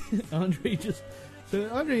back. Andre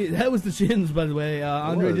that was the Shins, by the way.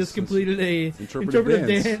 Andre was. just completed a Interpretive interpretive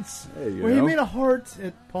dance. dance Hey, you where he know. made a heart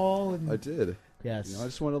at Paul. And I did. yes, You know, I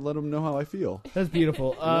just want to let them know how I feel. that's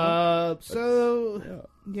beautiful. So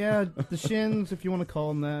yeah, the Shins, if you want to call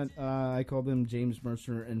them that, I call them James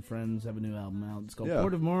Mercer and Friends. Have a new album out. It's called Yeah.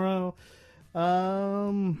 Port of Morrow.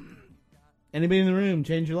 Anybody in the room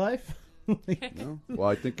change your life? No? Well,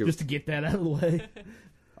 I think Just to get that out of the way.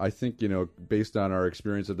 I think, you know, based on our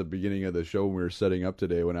experience at the beginning of the show when we were setting up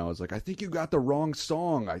today, when I was like, I think you got the wrong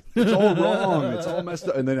song. It's all wrong. It's all messed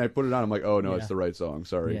up. And then I put it on. I'm like, oh, no, Yeah. it's the right song.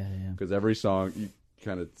 Sorry. Yeah, yeah. Because every song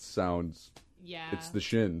kind of sounds, yeah, it's the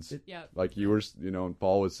Shins. Yep. Like you were, you know, and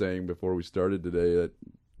Paul was saying before we started today that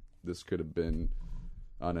this could have been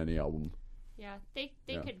on any album. Yeah, they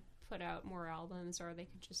Yeah. could put out more albums, or they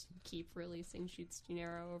could just keep releasing Shoots to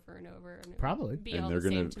Narrow over and over. And it Probably. would be And all they're the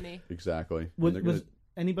same gonna- to me. Exactly. And Was, they're was gonna-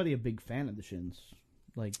 anybody a big fan of the Shins?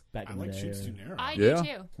 Like back I in the like day? Shoots or- Too Narrow. I yeah. do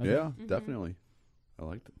too. Yeah, definitely. I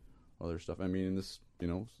liked other stuff. I mean, this, you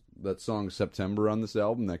know, that song September on this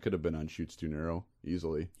album, that could have been on Shoots Too Narrow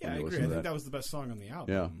easily. Yeah, when I you agree. listen I to think that was the best song on the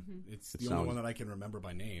album. Yeah. It's It the only sounds- one that I can remember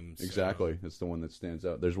by name. so- Exactly. It's the one that stands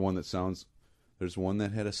out. There's one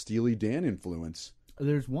that had a Steely Dan influence.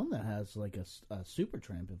 There's one that has like a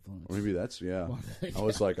Supertramp influence. Or maybe that's, yeah. Well, I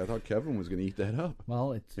was like, I thought Kevin was going to eat that up.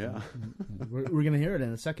 Well, it's Yeah. we're going to hear it in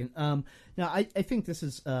a second. Now, I think this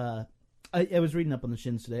is. I was reading up on the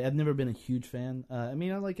Shins today. I've never been a huge fan. I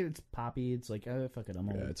mean, I like it. It's poppy. It's like, oh, fuck it, I'm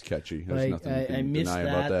old. Yeah, it's catchy. There's Like, nothing you can I missed deny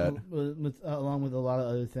that, about that. along with a lot of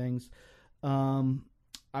other things.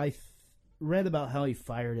 I read about how he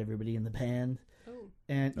fired everybody in the band, Oh,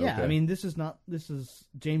 and yeah, Okay. I mean, this is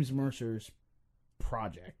James Mercer's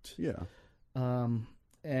project. Yeah.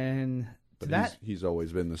 And But to that he's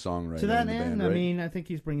always been the songwriter to that in the end, band, I right? mean, I think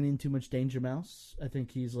he's bringing in too much Danger Mouse. I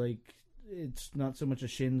think he's like, it's not so much a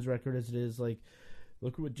Shins record as it is like,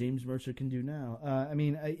 look at what James Mercer can do now. I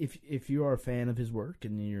mean, if you are a fan of his work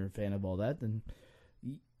and you're a fan of all that, then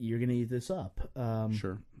you're gonna eat this up.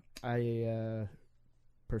 Sure. I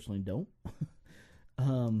personally don't.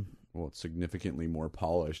 Well, it's significantly more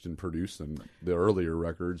polished and produced than the earlier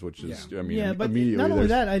records, which is, Yeah. I mean, yeah, but immediately not only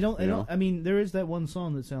there's- that, I don't. you know? I mean, there is that one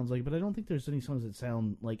song that sounds like, but I don't think there's any songs that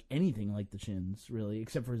sound like anything like the Shins, really,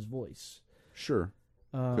 except for his voice. Sure.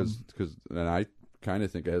 Because and I kind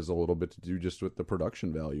of think it has a little bit to do just with the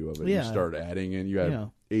production value of it. Yeah. You start adding in, you have Yeah.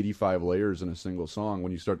 85 layers in a single song.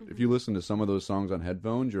 When you start, if you listen to some of those songs on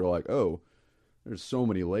headphones, you're like, oh, there's so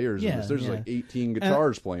many layers in Yeah, this. There's yeah. like 18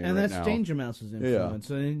 guitars playing and right that's now. Danger Mouse's influence.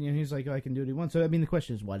 And you know, he's like, oh, I can do what he wants. So I mean, the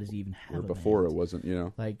question is, why does he even have Where a before band? it wasn't, you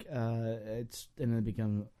know. Like, it's and then it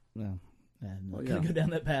becomes well. I'm not Well, gonna yeah. go down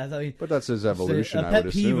that path. I mean, But that's his evolution. A I pet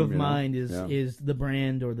would peeve assume, of you know? mine is Yeah. is the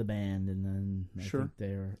brand or the band, and then I Sure. think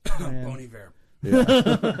they're Bon Iver.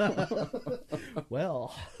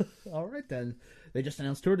 well. All right then. They just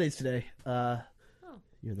announced tour dates today.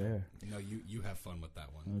 You're there. No, you have fun with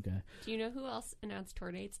that one. Okay. Do you know who else announced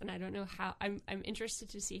tour dates? And I don't know how. I'm interested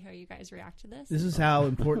to see how you guys react to this. This is how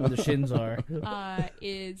important the Shins are.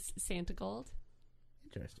 Is Santa Gold?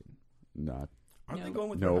 Interesting. Not. Aren't No. they going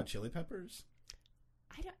with Nope. Red Hot Chili Peppers?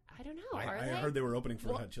 I don't know. I Are they? heard they were opening for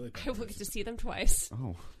Well, Red Hot Chili I Peppers. will get to see them twice.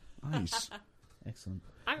 Oh, nice. Excellent.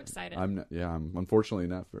 I'm excited. I'm unfortunately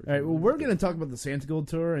not very. All right. Well, we're going to talk about the Santa Gold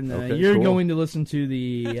tour, and Okay, you're cool. going to listen to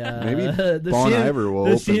the Maybe the Bon Shin- Iver will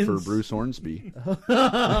the open for Shins. Bruce Hornsby. Do you-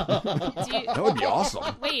 That would be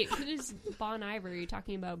awesome. Wait, who's Bon Iver? Are you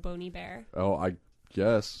talking about Boney Bear? Oh, I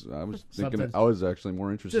guess I was thinking. Something. I was actually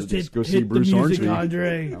more interested Just to go hit see the Bruce music, Hornsby.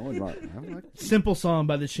 Andre. I like Simple song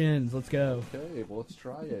by the Shins. Let's go. Okay, well, let's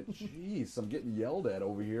try it. Jeez, I'm getting yelled at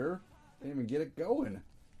over here. Can't even get it going.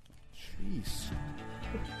 Jeez.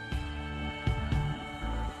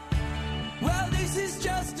 Well, this is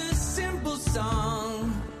just a simple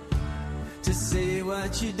song to say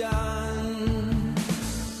what you done.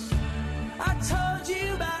 I told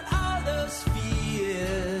you about all those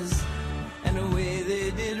fears and the way they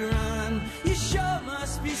did run. You sure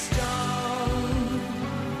must be strong.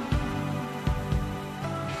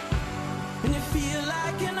 And you feel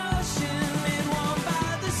like an ocean made warm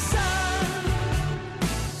by the sun.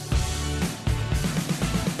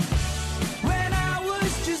 When I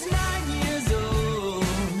was just 9 years old,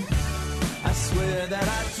 I swear that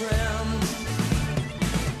I dreamt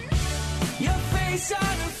your face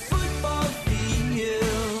on a football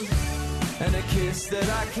field and a kiss that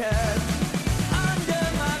I kept under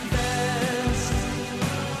my vest.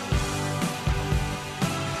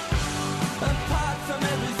 Apart from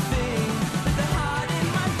everything, the heart in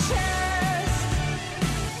my chest.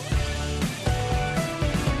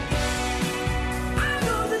 I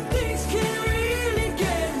know that things can really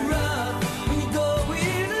get rough when you go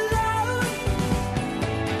it alone.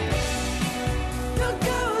 Don't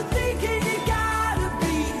go thinking you gotta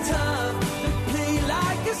be tough and play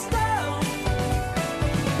like a stone.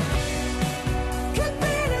 Could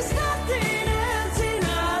be there's nothing else in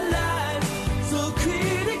our lives so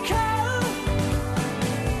critical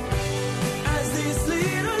as this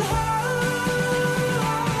little hole.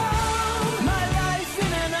 My life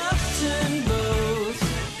in an upturned boat,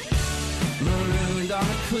 marooned on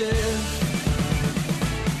a cliff.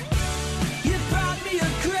 You brought me a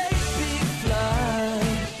great big flood,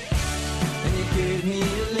 and you gave me a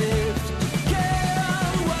lift.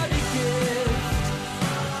 Girl, what a gift!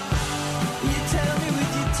 You tell me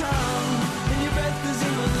with your tongue, and your breath is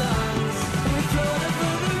in my lungs, and we float over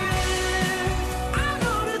the rift. I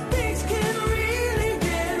know that things can really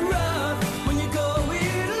get rough when you go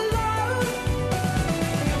it alone.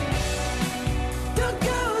 Don't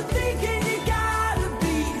go thinking you gotta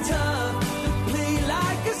be tough and play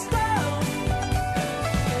like a stone.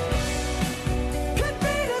 Could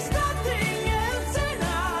be there's nothing else in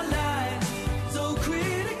our lives so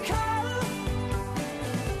critical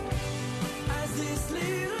as this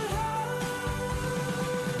little hole.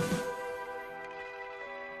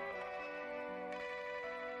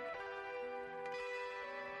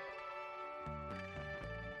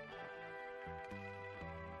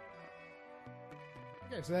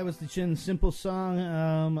 Okay, so that was the Shins' simple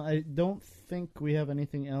song. I don't think we have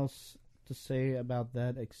anything else to say about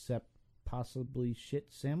that except possibly shit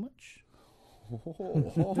sandwich.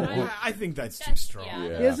 I think that's too That's- strong.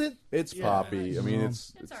 yeah. Is it? It's Yeah. poppy. I mean, No.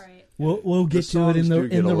 it's That's all right. We'll get to it songs do in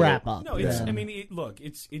get a the little- wrap up. No, it's. Yeah. I mean,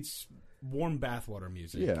 it's warm bathwater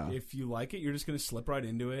music. Yeah. If you like it, you're just going to slip right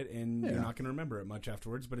into it, and Yeah. you're not going to remember it much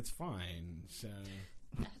afterwards. But it's fine. So.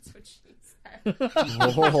 That's what she said.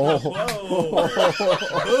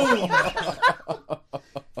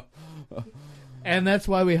 And that's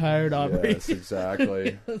why we hired Aubrey. Yes,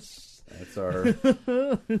 exactly. Yes. That's our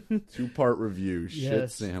two-part review. Shit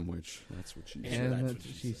Yes. sandwich. That's what she said. And that's that's what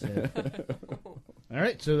what she she said. All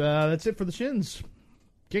right, so that's it for the Shins.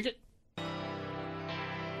 Kick it.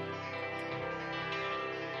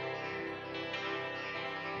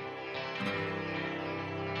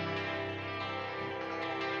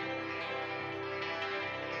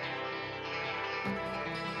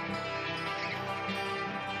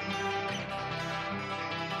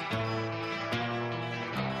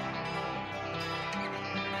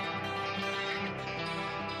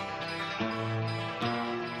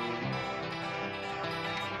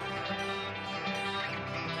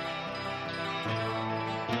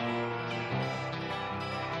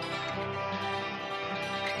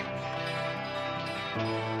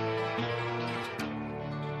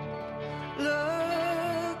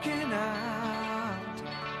 Looking out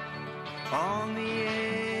on the air,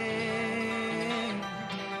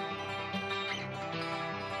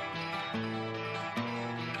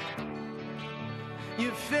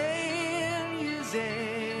 is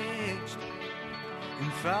aged in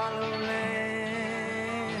fallow land.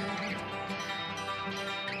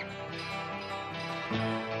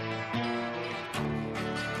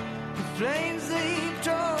 The flames leap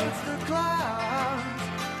towards the clouds,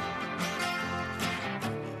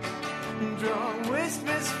 draw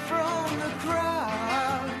whispers from the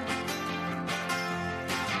crowd.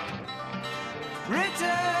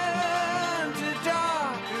 Return to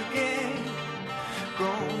dark again.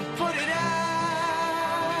 Go put it out.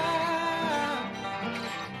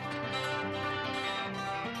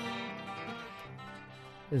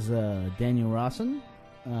 Is Daniel Rawson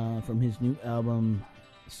from his new album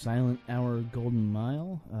Silent Hour Golden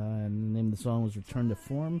Mile. And the name of the song was Return to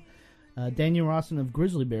Form. Daniel Rawson of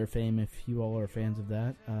Grizzly Bear fame, if you all are fans of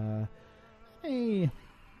that. A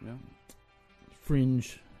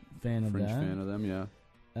fringe fan of that. Fan of them, yeah.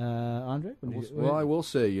 Andre? Well, I will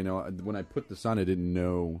say, you know, when I put this on, I didn't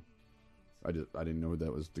know. I didn't know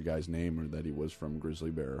that was the guy's name or that he was from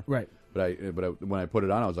Grizzly Bear. Right. But when I put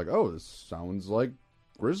it on, I was like, oh, this sounds like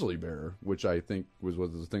Grizzly Bear, which I think was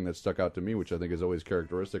the thing that stuck out to me, which I think is always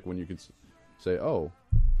characteristic when you can say, oh,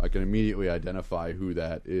 I can immediately identify who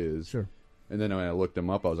that is. Sure. And then when I looked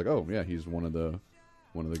him up, I was like, oh, yeah, he's one of the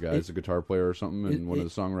guys, a guitar player or something, and one of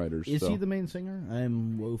the songwriters. Is he the main singer?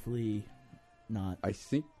 I'm woefully not. I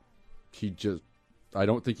think he just. I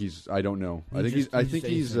don't think he's. I don't know. I think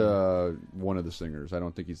he's one of the singers. I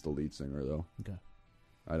don't think he's the lead singer though. Okay.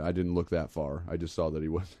 I didn't look that far. I just saw that he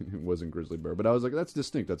wasn't Grizzly Bear. But I was like, that's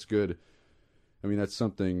distinct. That's good. I mean, that's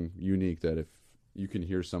something unique that if you can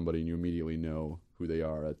hear somebody and you immediately know who they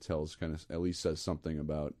are, that tells at least says something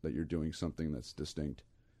about that you're doing something that's distinct.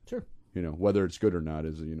 Sure. You know, whether it's good or not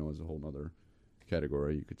is a whole other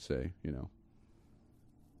category, you could say, you know.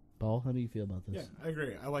 Paul, how do you feel about this? Yeah, I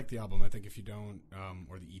agree. I like the album. I think if you don't,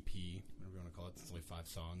 or the EP, whatever you want to call it, it's only 5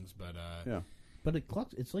 songs, but yeah. But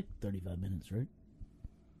it's like 35 minutes, right?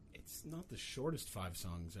 It's not the shortest 5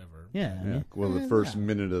 songs ever. Yeah. I mean, well, the first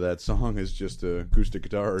minute of that song is just acoustic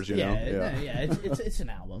guitars, you know. Yeah. It's an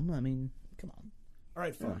album. I mean, come on. All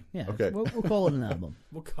right, fine. Yeah. Okay. We'll call it an album.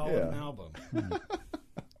 We'll call it an album.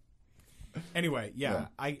 Anyway, yeah.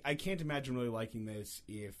 I can't imagine really liking this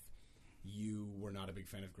if you were not a big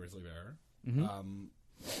fan of Grizzly Bear. Mm-hmm.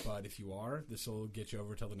 But if you are, this will get you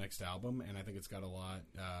over till the next album, and I think it's got a lot.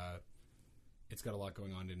 It's got a lot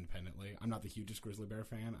going on independently. I'm not the hugest Grizzly Bear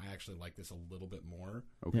fan. I actually like this a little bit more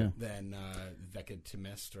than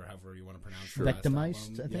Vectimist, or however you want to pronounce it.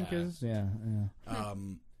 Vectimist, I think is. Yeah.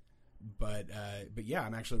 But yeah,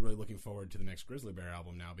 I'm actually really looking forward to the next Grizzly Bear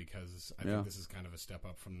album now, because I think this is kind of a step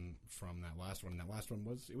up from that last one. And that last one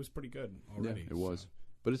was pretty good already. Yeah, it was.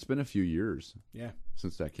 But it's been a few years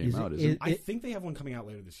since that came out, isn't it? I think they have one coming out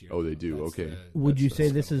later this year. Oh, they do? Okay. Would you say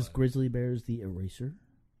this is Grizzly Bear's The Eraser?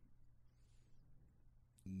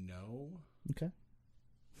 No. Okay.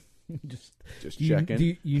 Just checking.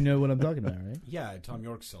 Do you know what I'm talking about, right? Yeah, Tom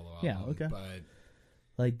York's solo album. Yeah, okay. But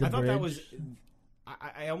like the I thought bridge. that was...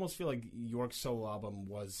 I almost feel like York's solo album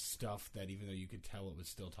was stuff that, even though you could tell it was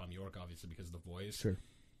still Tom York, obviously, because of the voice. Sure.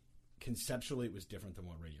 Conceptually, it was different than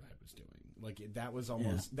what Radiohead was doing. Like, that was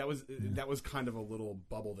almost that was kind of a little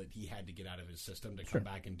bubble that he had to get out of his system to come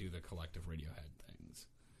back and do the collective Radiohead things.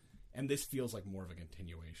 And this feels like more of a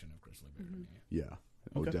continuation of Grizzly Bear to me. Yeah.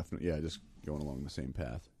 Oh, definitely. Yeah, just going along the same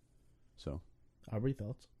path. So, Aubrey,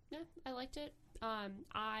 thoughts? Yeah, I liked it.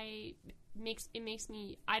 It makes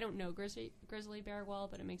me. I don't know Grizzly Bear well,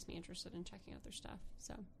 but it makes me interested in checking out their stuff.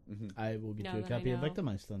 So I will get Now you a that I copy of know.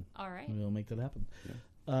 Victimized then. all right. We'll make that happen.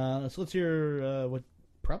 Yeah. So let's hear what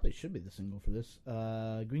probably should be the single for this.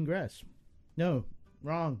 Green Grass. No,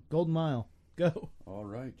 wrong. Golden Mile. Go. all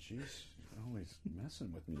right. Jeez, you're always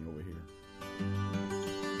messing with me over here.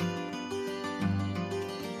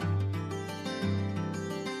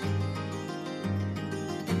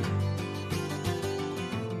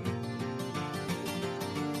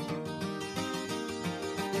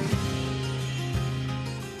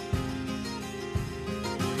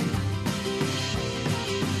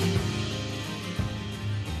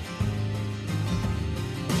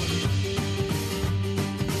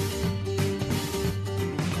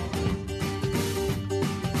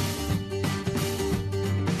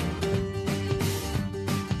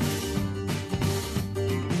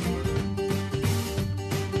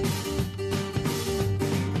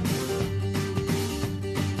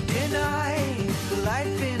 Deny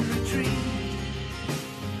life in retreat,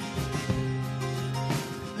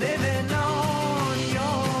 living on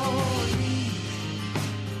your knees.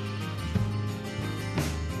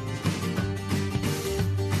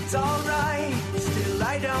 It's alright, still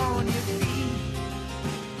light on your feet,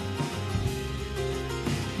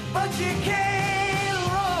 but you can't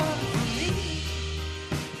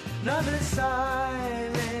Another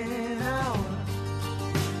silent hour,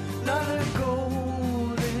 another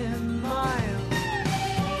golden mile,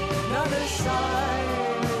 another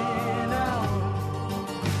silent hour,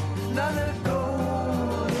 another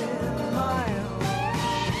golden mile,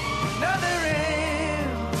 another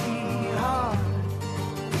empty heart,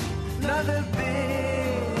 another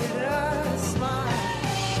bitter smile,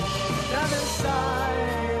 another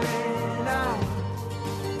silent hour,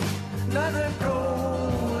 another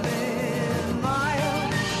golden mile.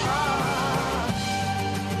 Ah.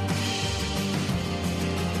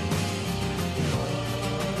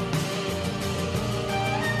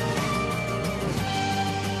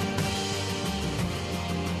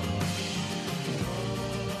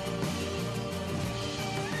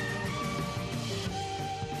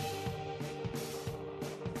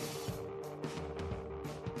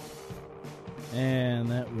 And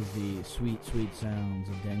that was the sweet, sweet sounds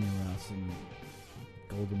of Daniel Ross and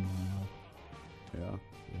Golden Mile. Yeah,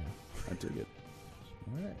 Yeah. I dig it.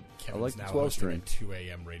 All right. Kevin's like the now 12 hosting a string. 2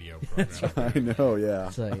 a.m. radio program. I know, yeah.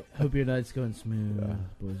 It's like, hope your night's going smooth, Yeah.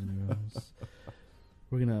 boys and girls.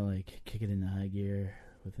 We're gonna like kick it into high gear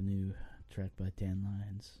with a new track by Tan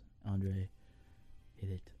Lines. Andre, hit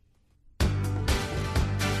it.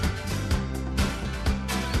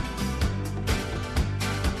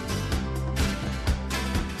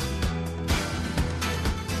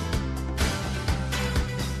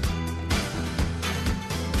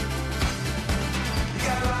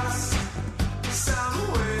 Got lost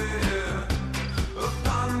somewhere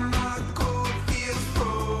upon my cold fields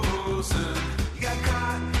frozen. You got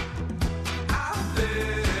caught out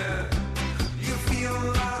there. You feel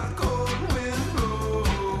like cold wind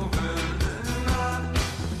blowing, and not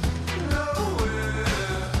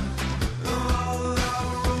nowhere. All the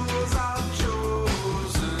roads I've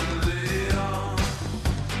chosen, they all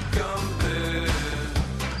compare.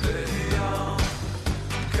 They all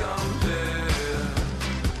compare.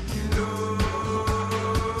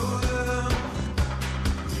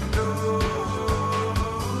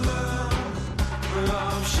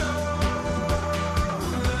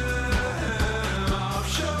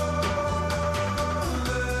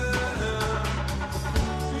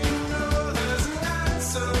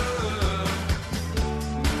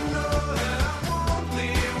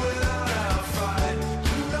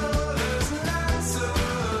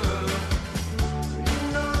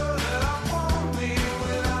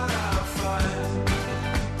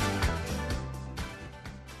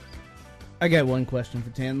 I got one question for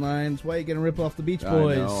Tan Lines. Why are you gonna rip off the Beach I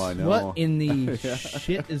Boys? know, I know. What in the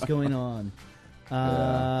shit is going on?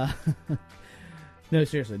 No,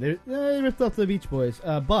 seriously, they ripped off the Beach Boys.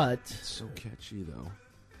 But It's so catchy, though.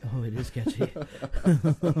 oh, it is catchy.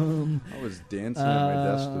 I was dancing at my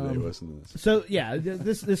desk today listening to this. So yeah,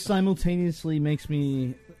 this simultaneously makes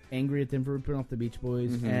me angry at them for ripping off the Beach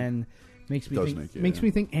Boys, and makes me Does think, make you, makes yeah. me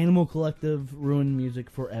think Animal Collective ruined music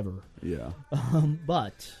forever. Yeah.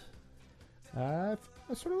 But I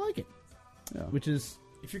sort of like it, Yeah. which is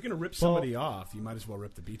If you're going to rip somebody off, you might as well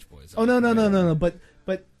rip the Beach Boys. oh no.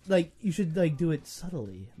 But like you should like do it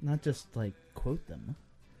subtly, not just like quote them.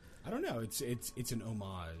 I don't know. It's an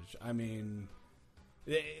homage. I mean,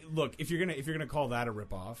 look, if you're gonna call that a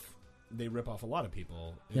rip off, they rip off a lot of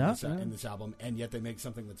people in this album, and yet they make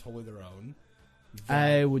something that's wholly their own.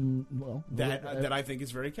 I wouldn't. Well, That I think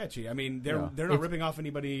is very catchy. I mean, they're not It's- ripping off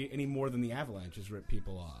anybody any more than the Avalanches rip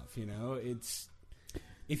people off. You know, it's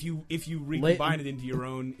if you recombine it into your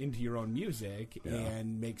own music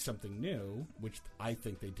and make something new, which I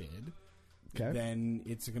think they did. Okay. Then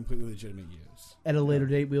it's a completely legitimate use. At a later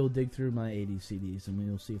date, we'll dig through my 80s CDs and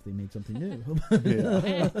we'll see if they made something new. I think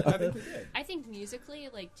they did. I think musically,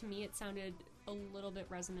 like, to me, it sounded a little bit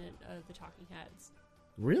resonant of the Talking Heads.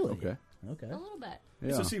 Really? Okay. Okay. A little bit.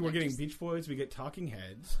 Yeah. So see, we're getting Beach Boys, we get Talking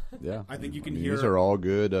Heads. Yeah. I think you can mean, hear. these are all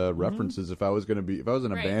good references. If I was in a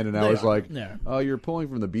Right. band and I They was are. like, Yeah. "Oh, you're pulling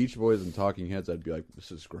from the Beach Boys and Talking Heads," I'd be like,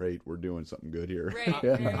 "This is great. We're doing something good here." Right. Yeah.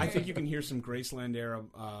 right, I think right. you can hear some Graceland era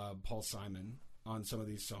Paul Simon on some of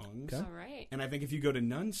these songs. All right. And I think if you go to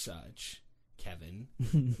None Such, Kevin,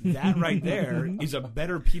 that right there is a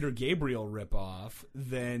better Peter Gabriel ripoff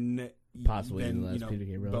than Possibly than, the last Peter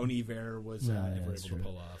Gabriel. Bon Iver was Yeah, ever that's able to true.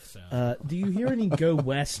 pull off. So. Do you hear any Go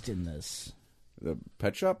West in this? The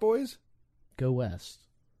Pet Shop Boys. Go West.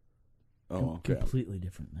 Oh, okay. Completely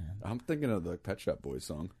different, man. I'm thinking of the Pet Shop Boys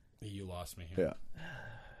song. You lost me here.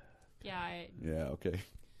 Yeah. Yeah. Yeah. Okay.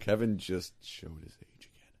 Kevin just showed his age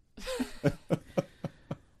again.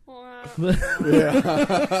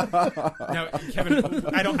 Now, Kevin,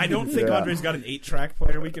 I don't think Yeah. Andre's got an 8-track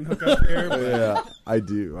player we can hook up here. But Yeah, I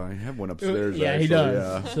do. I have one upstairs. Yeah, actually. he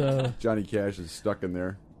does. Yeah. So Johnny Cash is stuck in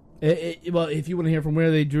there. Well, if you want to hear from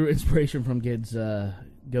where they drew inspiration from, kids,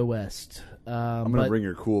 go west. I'm going to bring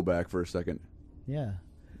your cool back for a second. Yeah.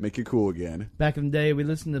 Make it cool again. Back in the day, we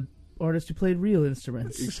listened to artists who played real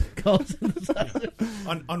instruments. Called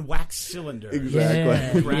synthesizers. on wax cylinders.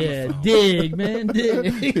 Exactly. Yeah, dig, man,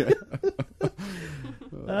 dig.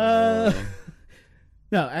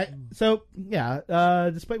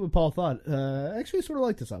 Despite what Paul thought, I actually sort of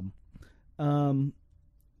like this album.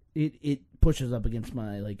 It pushes up against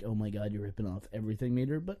my, like, oh my god, you're ripping off everything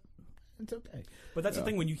meter, but it's okay. But that's the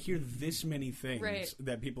thing, when you hear this many things Right.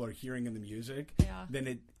 that people are hearing in the music, Yeah.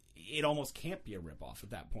 then it almost can't be a ripoff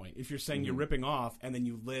at that point. If you're saying you're ripping off and then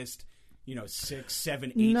you list, 6,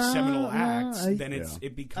 7, 8 seminal acts, then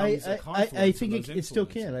it becomes a confluence. I think of those it still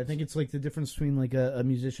can. influences. I think it's like the difference between like a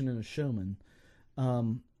musician and a showman.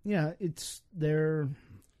 It's their.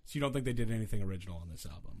 So you don't think they did anything original on this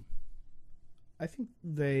album? I think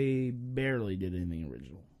they barely did anything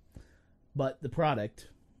original, but the product,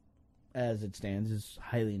 as it stands, is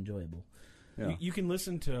highly enjoyable. Yeah. You can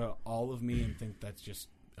listen to All of Me and think that's just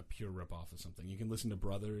a pure ripoff of something. You can listen to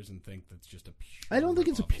Brothers and think that's just a pure. I don't think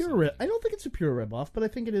it's a ripoff of pure something. rip. I don't think it's a pure rip off, but I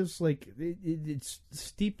think it is like it's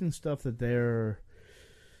steeped in stuff that they're.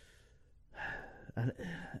 I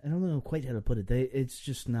don't know quite how to put it. It's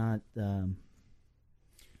just not.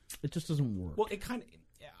 It just doesn't work. Well, it kind of.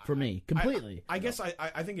 For me, completely. I guess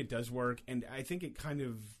I think it does work, and I think it kind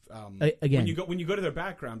of again, when you go to their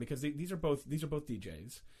background, because these are both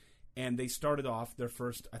DJs, and they started off their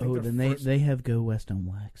first. I think they have Go West on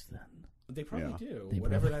wax then. They probably do, They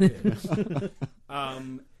whatever probably- that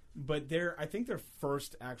is. But I think their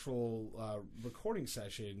first actual recording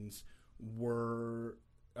sessions were.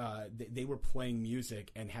 They were playing music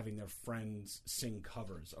and having their friends sing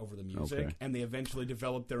covers over the music, Okay. and they eventually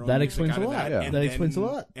developed their own. That music explains out a of lot. That, Yeah. and That then- explains a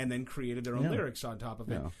lot. and then created their own Yeah. lyrics on top of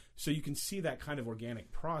it. Yeah. So you can see that kind of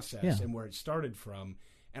organic process Yeah. and where it started from.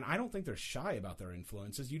 And I don't think they're shy about their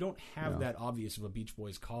influences. You don't have that obvious of a Beach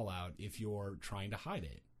Boys call out if you're trying to hide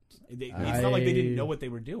it. It's not like they didn't know what they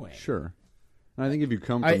were doing. Sure. And I think if you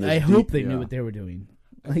come from this I hope deep- they knew what they were doing.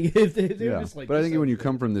 Like if they were Yeah, just like, but I think this when you sounds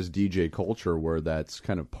come from this DJ culture where that's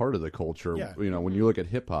kind of part of the culture, Yeah. when you look at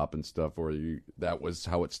hip hop and stuff, where that was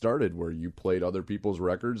how it started, where you played other people's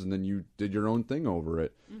records and then you did your own thing over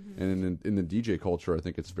it. And in the DJ culture, I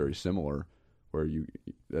think it's very similar, where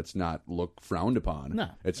that's not frowned upon. No.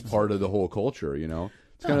 It's part of the whole culture.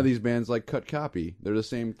 It's kind of these bands like Cut Copy. They're the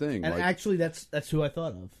same thing. And like, actually, that's who I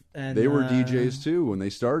thought of. And they were DJs too when they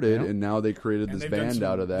started, yeah. and now they created And this they've done band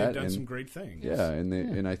out of that. They've done and some great things. yeah,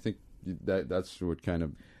 and I think that's what kind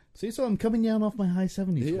of See, so I'm coming down off my high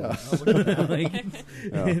 70s. yeah.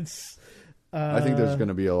 Like, it's. I think there's going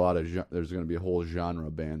to be there's going to be a whole genre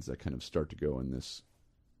of bands that kind of start to go in this.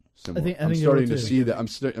 Similar. I think I'm there starting will to too. see that.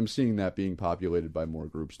 I'm seeing that being populated by more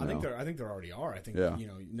groups now. I think there already are. I think Yeah.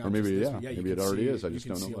 not Or maybe, just this, yeah. but Maybe you it can already see- is. I you just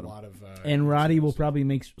can don't know see about a them. lot of. And Roddy will probably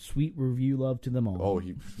make sweet review love to them all. Oh,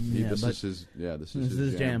 Yeah, this but- is his. Yeah, this This is is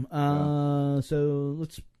his his jam. Yeah. So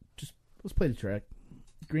let's play the track.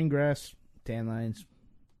 Green Grass, Tan Lines.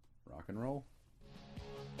 Rock and roll.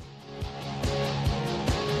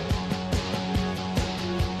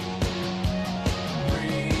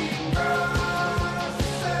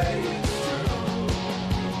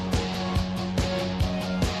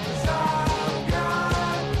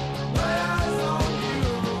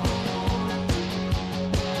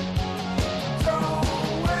 Don't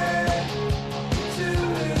wait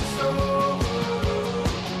till it's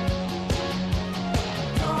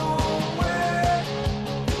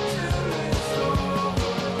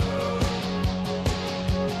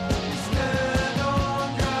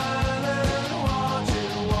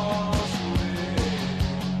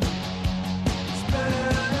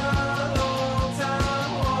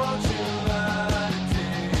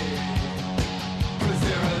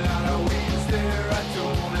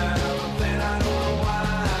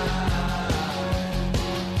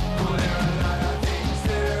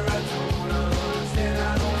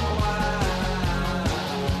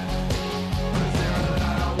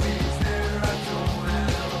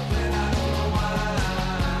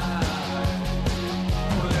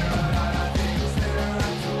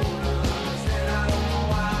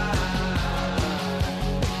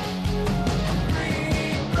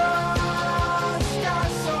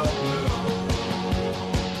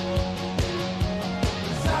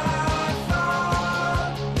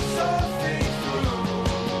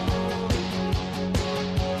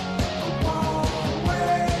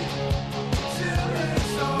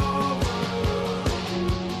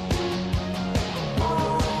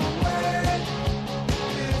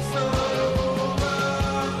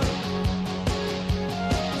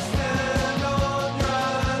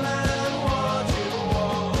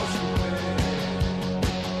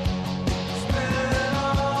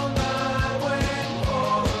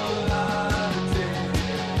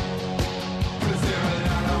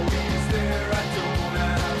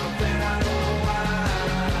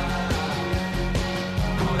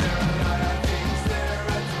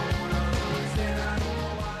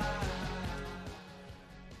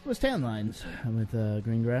was Tan Lines with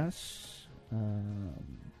Greengrass.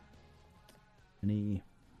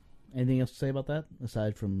 Anything else to say about that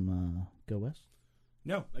aside from Go West?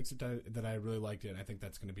 No, except that I really liked it. I think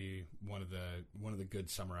that's going to be one of the good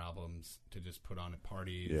summer albums to just put on at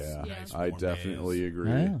parties. Yeah, nice I warm definitely days.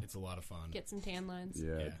 agree. Oh, yeah. It's a lot of fun. Get some tan lines.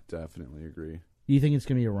 Yeah, Yeah. definitely agree. Do you think it's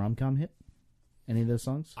going to be a rom-com hit? Any of those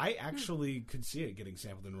songs? I actually could see it getting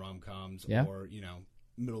sampled in rom-coms Yeah. or,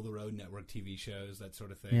 middle-of-the-road network TV shows, that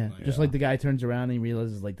sort of thing. Yeah, Like, just like the guy turns around and he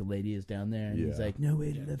realizes like the lady is down there, and he's Yeah. like, "No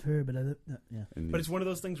way to love her, but I love." No. Yeah, And But it's one of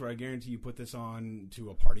those things where I guarantee you put this on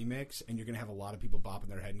to a party mix, and you're going to have a lot of people bopping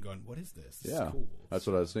their head and going, "What is this? This yeah, is cool." that's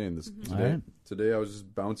what I was saying. This All right. today I was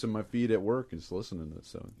just bouncing my feet at work and just listening to it,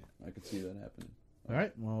 so I could see that happening. All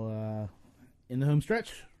right. Well, in the home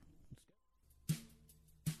stretch.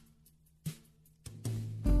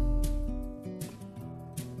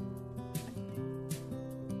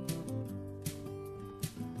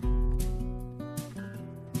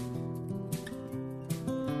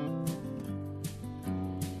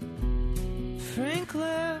 Frank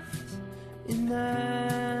left in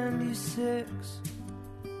 '96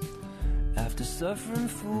 after suffering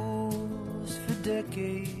fools for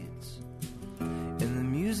decades, and the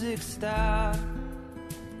music stopped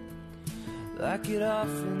like it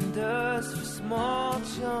often does for small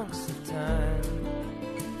chunks of time.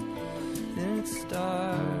 Then it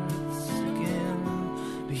starts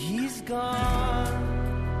again, but he's gone,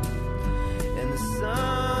 and the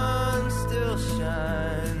sun still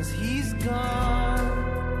shines. He's gone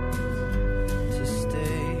to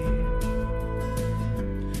stay.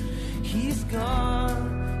 He's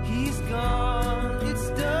gone, he's gone. It's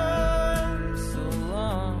done so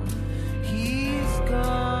long. He's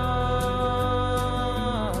gone.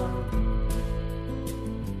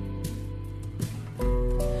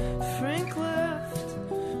 Frank left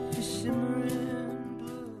a shimmering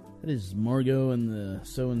blue. That is Margot and the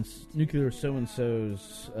Nuclear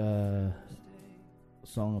So-and-So's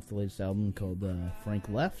song off the latest album called Frank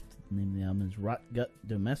Left. The name of the album is Rot Gut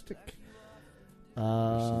Domestic.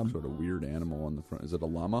 Some sort of weird animal on the front. Is it a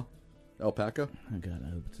llama? Alpaca? Oh God, I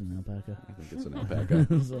hope it's an alpaca. I think it's an alpaca.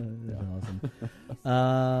 That's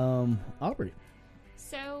awesome. Aubrey.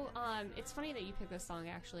 So, it's funny that you picked this song,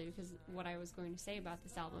 actually, because what I was going to say about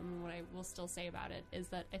this album, and what I will still say about it, is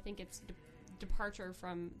that I think its departure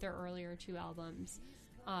from their earlier two albums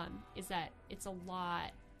is that it's a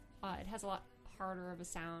lot, it has a lot harder of a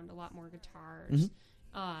sound, a lot more guitars.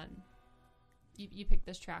 You picked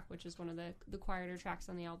this track, which is one of the quieter tracks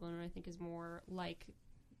on the album, and I think is more like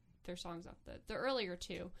their songs off the earlier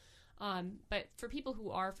two. But for people who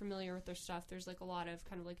are familiar with their stuff, there's like a lot of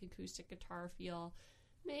kind of like acoustic guitar feel,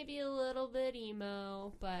 maybe a little bit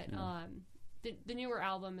emo, but the newer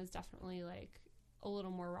album is definitely like a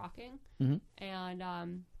little more rocking. And I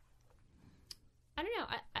don't know,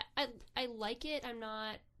 I like it. I'm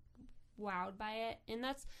not wowed by it, and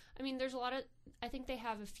there's a lot of, I think they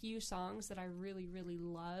have a few songs that I really, really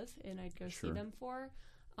love, and I'd go see them for.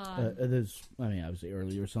 There's, obviously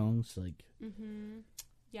earlier songs like.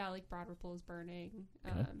 Yeah, like Broad Ripple is Burning,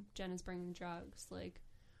 Jen is Bringing Drugs, like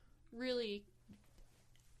really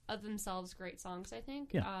of themselves great songs, I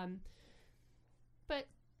think. Yeah. But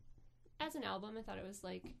as an album, I thought it was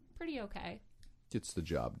like pretty okay. Gets the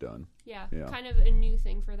job done. Yeah, Yeah. kind of a new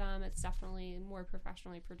thing for them. It's definitely more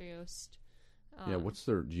professionally produced. Yeah,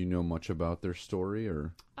 do you know much about their story,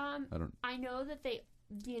 or? I know that the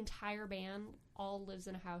entire band all lives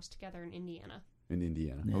in a house together in Indiana. In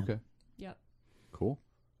Indiana. Yeah. Okay. Yep. Cool.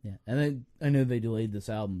 Yeah, and I know they delayed this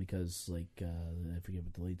album because, like, I forget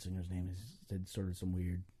what the lead singer's name is. Said sort of some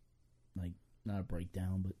weird, like, not a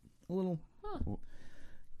breakdown, but a little,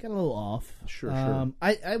 got a little off. Sure.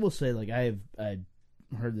 I will say, like, I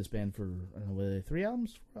heard this band for, I don't know, were they 3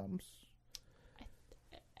 albums, 4 albums?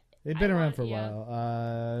 They've been around for a while.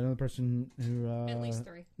 Another person who At least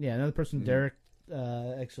 3. Yeah, another person, Derek.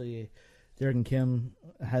 Actually, Derek and Kim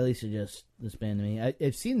highly suggest this band to me.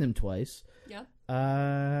 I've seen them twice. Yeah.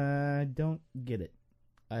 I don't get it.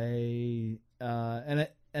 I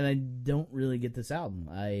don't really get this album.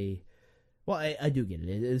 I do get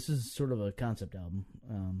it. This is sort of a concept album,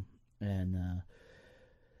 and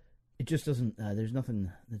it just doesn't. There's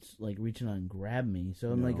nothing that's like reaching out and grab me.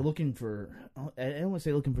 So I'm like looking for. I don't want to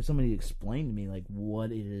say looking for somebody to explain to me like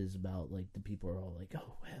what it is about. Like the people are all like,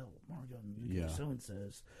 "Oh well, Margot and so and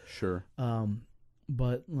so's." Sure.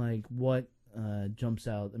 But like what jumps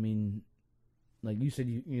out? I mean, like you said,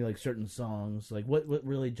 you like certain songs. Like what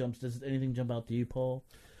really jumps? Does anything jump out to you, Paul?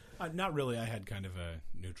 Not really. I had kind of a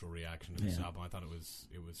neutral reaction to this album. I thought it was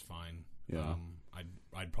fine. Yeah.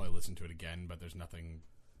 I'd probably listen to it again, but there's nothing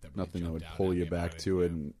that Nothing that jumped would out pull at you me about back it, to yeah.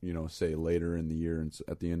 it, and say later in the year and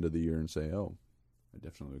at the end of the year and say, "Oh, I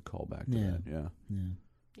definitely would call back to Yeah. that." Yeah,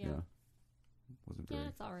 Yeah. wasn't Yeah, very.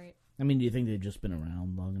 it's all right. I mean, do you think they've just been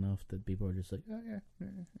around long enough that people are just like, oh yeah,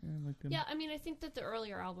 I like them? Yeah, I mean, I think that the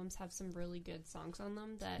earlier albums have some really good songs on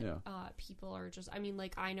them that Yeah. people are just. I mean,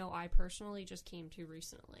 like I know I personally just came to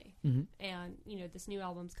recently, Mhm. and this new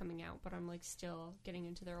album's coming out, but I'm like still getting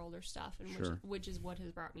into their older stuff, and Sure. which is what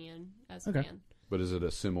has brought me in as Okay. a fan. But is it a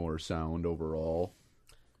similar sound overall?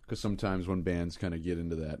 Because sometimes when bands kind of get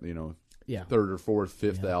into that, Yeah. third or fourth,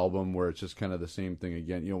 fifth Yeah. album where it's just kind of the same thing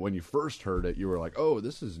again. When you first heard it, you were like, "Oh,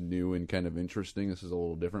 this is new and kind of interesting. This is a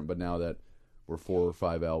little different." But now that we're 4 or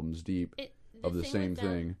 5 albums deep of the thing same with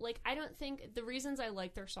them, thing, like I don't think the reasons I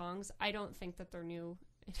like their songs, I don't think that they're new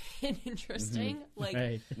and interesting. Like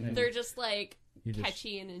Right. they're just like You just-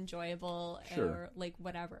 catchy and enjoyable, Sure. or like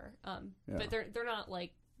whatever. Yeah. But they're not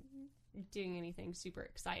like doing anything super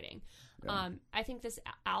exciting. Yeah. I think this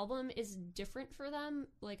album is different for them.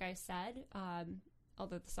 Like I said,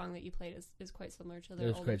 although the song that you played is quite similar to their It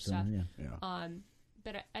was older quite stuff. similar, yeah. yeah,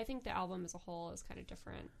 But I think the album as a whole is kind of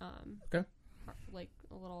different. Okay. Like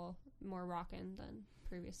a little more rockin' than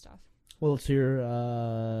previous stuff. Well, let's hear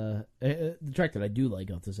the track that I do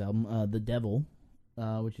like off this album, "The Devil,"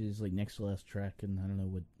 which is like next to last track, and I don't know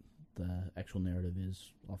what the actual narrative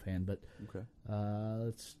is offhand, but okay.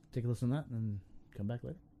 let's take a listen to that and come back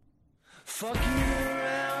later. Fucking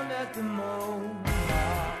around at the mall,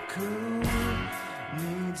 who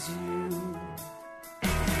needs you?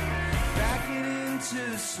 Backing into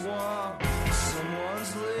the swamp,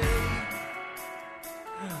 someone's late.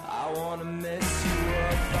 I wanna mess you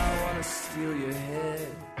up, I wanna steal your head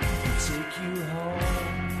and take you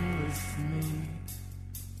home with me.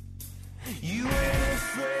 You ain't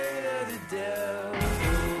afraid of the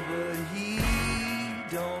devil, but he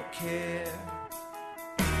don't care.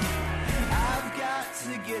 I've got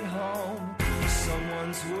to get home,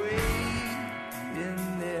 someone's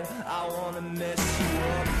waiting there. I wanna mess you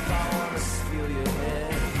up, I wanna steal your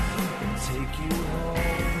head and take you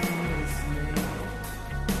home with me.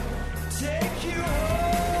 Take you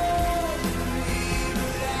home with me,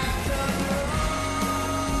 but I've done wrong.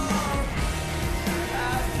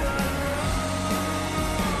 I've done wrong.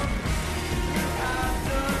 I've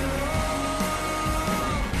done wrong.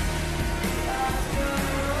 I've done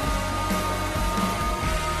wrong.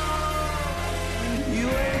 You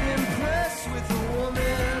ain't impressed with a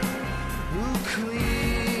woman who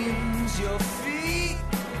cleans your feet.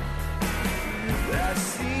 I've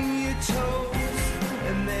seen your toes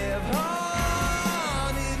and they have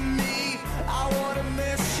haunted me. I wanna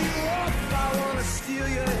mess you up, I wanna steal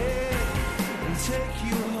your head and take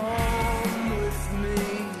you home with me.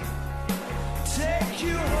 Take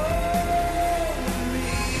you home with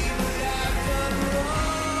me, but I've done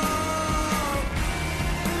wrong.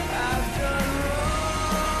 I've done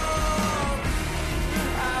wrong.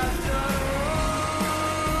 I've done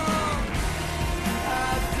wrong.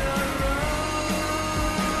 I've done wrong.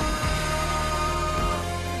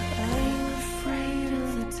 I ain't afraid of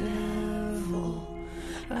the devil.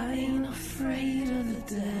 I ain't afraid of the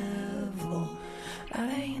devil. I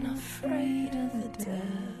ain't afraid of the devil.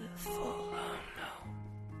 Oh no.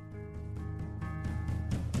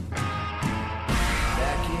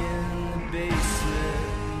 Back in the basement.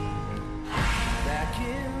 Back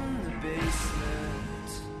in the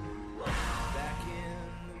basement. Back in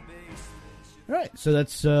the basement. All right, so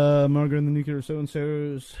that's Margaret and the Nuclear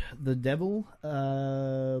So-and-So's "The Devil."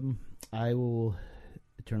 I will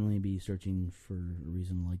eternally be searching for a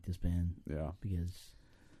reason to like this band Yeah, because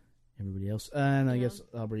everybody else, and I Yeah. guess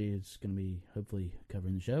Aubrey is going to be hopefully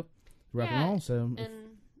covering the show, rock Yeah, and roll. So if-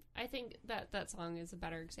 And I think that song is a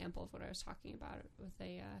better example of what I was talking about with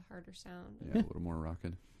a harder sound. yeah, a little more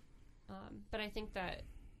rocking. But I think that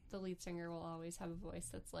the lead singer will always have a voice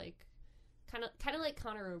that's like kind of like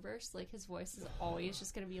Conor Oberst. Like his voice is always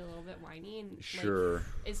just going to be a little bit whiny and Sure.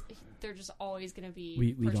 Like, they're just always going to be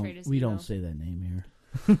we portrayed don't as we emo. don't say that name here.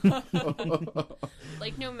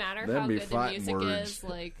 Like no matter That'd how be good the fighting music words. is,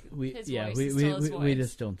 like We his yeah voice we is we, still his we, voice. we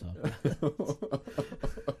just don't talk. About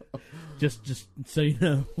it. just so you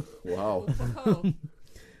know. Wow, Oh,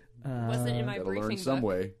 wasn't in my gotta briefing learn some book.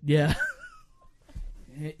 way. Yeah,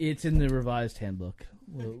 it's in the revised handbook.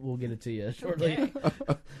 We'll get it to you shortly.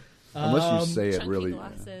 Okay. Unless you say it Chunky really.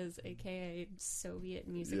 Glasses, aka Soviet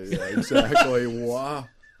music. Yeah, exactly. Wow.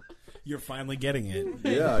 You're finally getting it.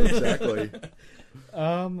 Yeah, exactly.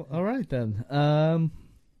 All right then.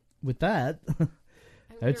 With that, I'm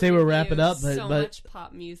I'd gonna say we'll wrap it review up, but- so but- much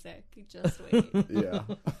pop music. Just wait. Yeah.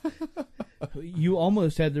 you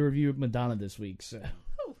almost had the review of Madonna this week. So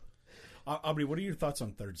Aubrey, what are your thoughts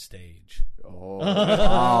on Third Stage? Oh,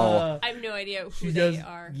 wow. I have no idea who She they does-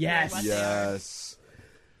 are. yes. or what they are. Yes.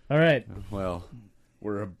 All right. Well,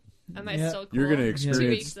 Am I Yeah. still cool? you're going to 2 experience.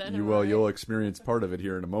 weeks then, am I? You'll experience part of it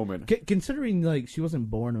here in a moment. Considering like she wasn't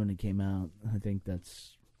born when it came out, I think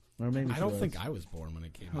that's, or maybe I she don't was. think I was born when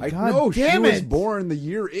it came out. I God know she damn was it. born the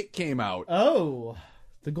year it came out. Oh,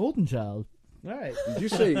 the Golden Child. All right. Did you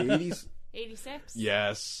say 80s? 86?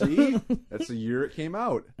 Yes. See, that's the year it came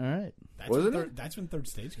out. All right. Wasn't when it? That's when Third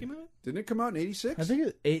Stage came out? Didn't it come out in 86? I think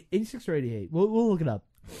it's 86 or 88. We'll look it up.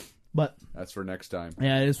 But That's for next time.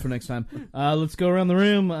 yeah, it is for next time. Let's go around the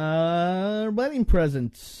room. Wedding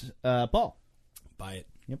presents. Paul. Buy it.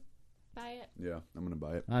 Buy it. Yeah, I'm gonna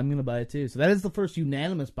buy it. I'm gonna buy it too. So that is the first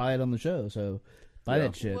unanimous buy it on the show. So buy Yeah.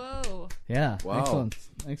 that shit. Whoa. Yeah. Wow. Excellent.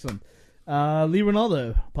 Excellent. Lee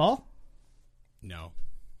Ronaldo. Paul. No.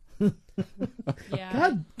 Yeah.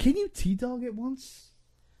 God, can you T-dog it once?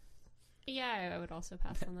 Yeah, I would also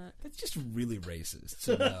pass on that. That's just really racist.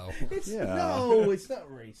 So no. Yeah. No, it's not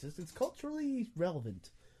racist. It's culturally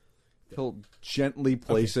relevant. He'll gently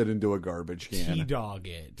place it into a garbage can. T-dog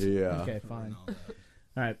it. Yeah, Okay, fine. All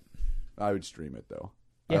right. I would stream it though.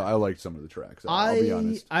 Yeah. I liked some of the tracks. I'll be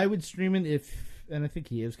honest. I would stream it if, and I think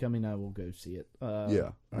he is coming. I will go see it.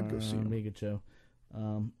 Yeah, I'd go see him. Be a good show.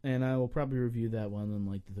 And I will probably review that one on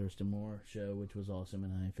like the Thurston Moore show, which was awesome,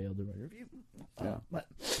 and I failed to write a review. Yeah. But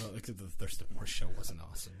Well, except the Thurston Moore show wasn't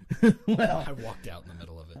awesome. well, I walked out in the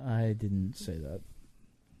middle of it. I didn't say that.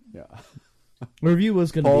 Yeah. Review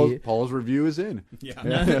was going to be. Paul's review is in. Yeah.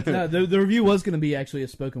 No, the review was going to be actually a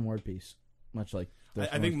spoken word piece, much like.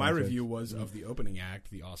 I think my review was of the opening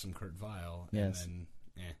act, the awesome Kurt Vile. Yes. And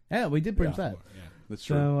then, Yeah, we did bring Yeah. that. yeah. That's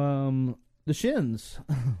true. So, the Shins.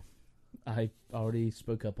 I already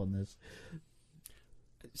spoke up on this.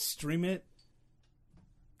 Stream it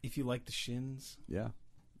if you like the Shins. Yeah.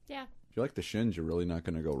 Yeah. If you like the Shins, you're really not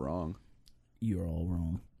going to go wrong. You're all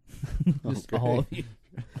wrong. Just Okay. all of you.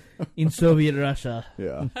 In Soviet Russia.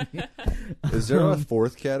 Yeah. Is there a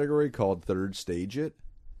fourth category called Third Stage It?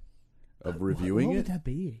 Of reviewing what it? would that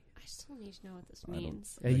be? I still need to know what this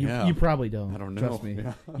means. Yeah. You probably don't. I don't know. Trust me.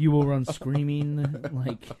 Yeah. You will run screaming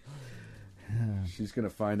like. She's going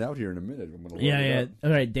to find out here in a minute. I'm gonna load Yeah, it yeah. up.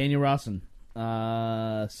 All right, Daniel Rawson.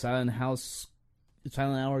 Silent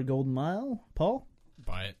Hour Golden Mile. Paul?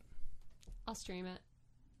 Buy it. I'll stream it.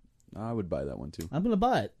 I would buy that one too. I'm going to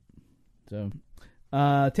buy it. So,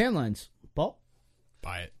 Tan Lines. Paul?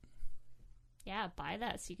 Buy it. Yeah, buy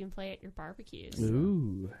that so you can play at your barbecues.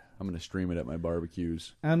 Ooh. I'm going to stream it at my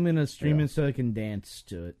barbecues. I'm going to stream Yeah. it so I can dance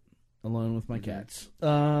to it alone with my cats.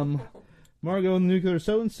 Margot and the Nuclear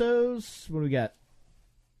So-and-Sos. What do we got?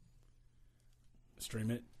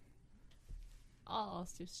 Stream it. I'll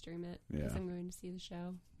also stream it because Yeah. I'm going to see the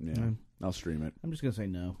show. Yeah. Mm. I'll stream it. I'm just going to say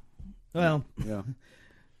no. Well, Yeah.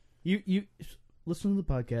 you listen to the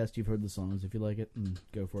podcast. You've heard the songs. If you like it,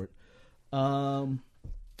 go for it.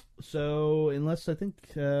 So unless I think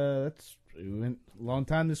that's we went a long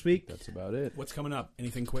time this week. That's about it. What's coming up?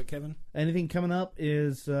 Anything quick, Kevin? Anything coming up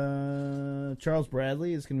is Charles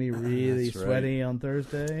Bradley is going to be really That's right. sweaty on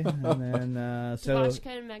Thursday, and then so Devotchka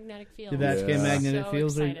and Magnetic Field. the Vatican Yeah. Magnetic So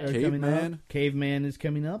Fields are excited. coming Caveman. up. Caveman is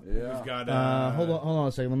coming up. Yeah. We've got Hold on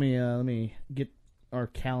a second. Let me get our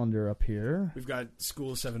calendar up here. We've got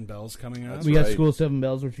School of Seven Bells coming up. That's We got right. School of Seven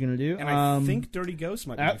Bells. What you going to do? And I think Dirty Ghost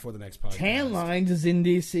might be uh, before the next podcast. Tan Lines is in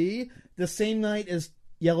DC the same night as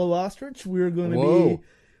Yellow Ostrich. We're going to Whoa. be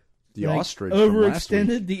The like, ostrich. From last week.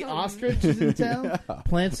 overextended. The ostrich is in town.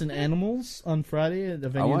 Plants and Animals on Friday at the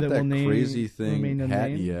I venue want that that will name crazy thing remain hat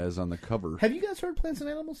unnamed. he has on the cover. Have you guys heard Plants and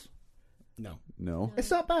Animals? No. No. It's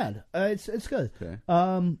not bad. It's good. Okay.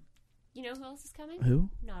 You know who else is coming? Who?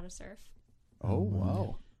 Not a Surf. Oh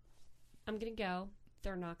wow. I'm going to go.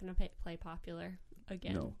 They're not going to play Popular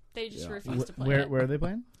again. No. They just Yeah. refuse to play Where it. are they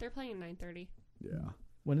playing? They're playing at 9:30. Yeah.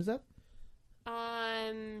 When is that?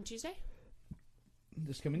 Tuesday?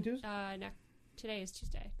 This coming Tuesday? Today is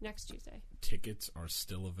Tuesday. Next Tuesday. Tickets are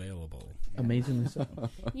still available. Amazingly so.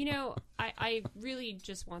 You know, I really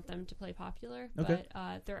just want them to play Popular, Okay.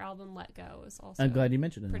 but their album Let Go is also I'm glad you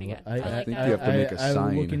mentioned it. pretty good. I I like think that. you have to make a I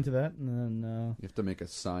will look sign. into that. And then, You have to make a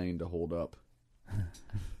sign to hold up.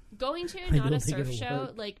 Going to I Not don't a think Surf it'll show,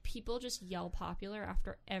 work. like people just yell Popular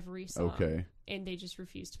after every song. Okay. And they just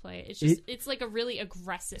refuse to play it. It's just it's like a really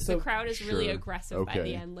aggressive. So- the crowd is really Sure. aggressive by Okay.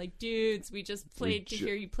 the end. Like, dudes, we just played to ju-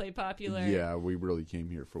 hear you play Popular. Yeah, we really came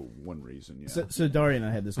here for one reason. Yeah. so Daria and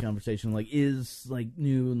I had this conversation. Like, is like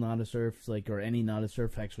new Not a Surf, like, or any Not a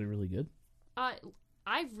Surf actually really good?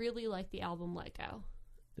 I really like the album Let Go.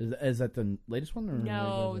 Is that the latest one? Or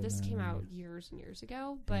No, this came out years and years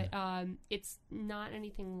ago, but it's not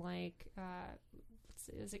anything like.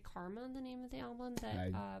 Is it Karma, the name of the album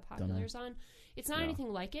that Popular's on? It's not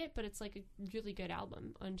anything like it, but it's like a really good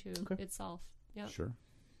album unto itself. Yeah. Sure.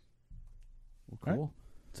 Well, cool. Right.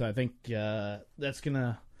 So I think that's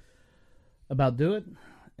gonna about do it,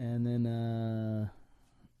 and then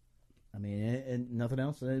I mean, and nothing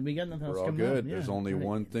else. We got nothing else. We're all coming good. up. Yeah, There's only right.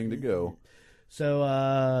 one thing to go.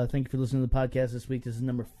 So thank you for listening to the podcast this week. This is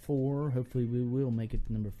number 4. Hopefully we will make it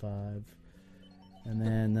to number 5. And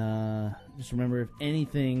then just remember, if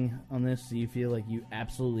anything on this you feel like you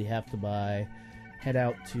absolutely have to buy, head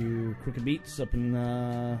out to Crooked Beats up in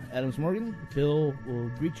Adams Morgan. Bill will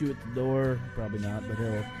greet you at the door. Probably not, but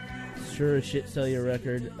he'll sure as shit sell you a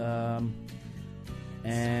record.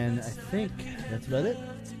 And I think that's about it.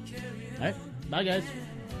 All right. Bye, guys.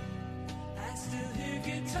 I still hear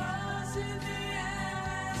guitars in the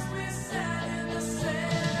air as we sat in the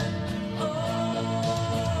sand.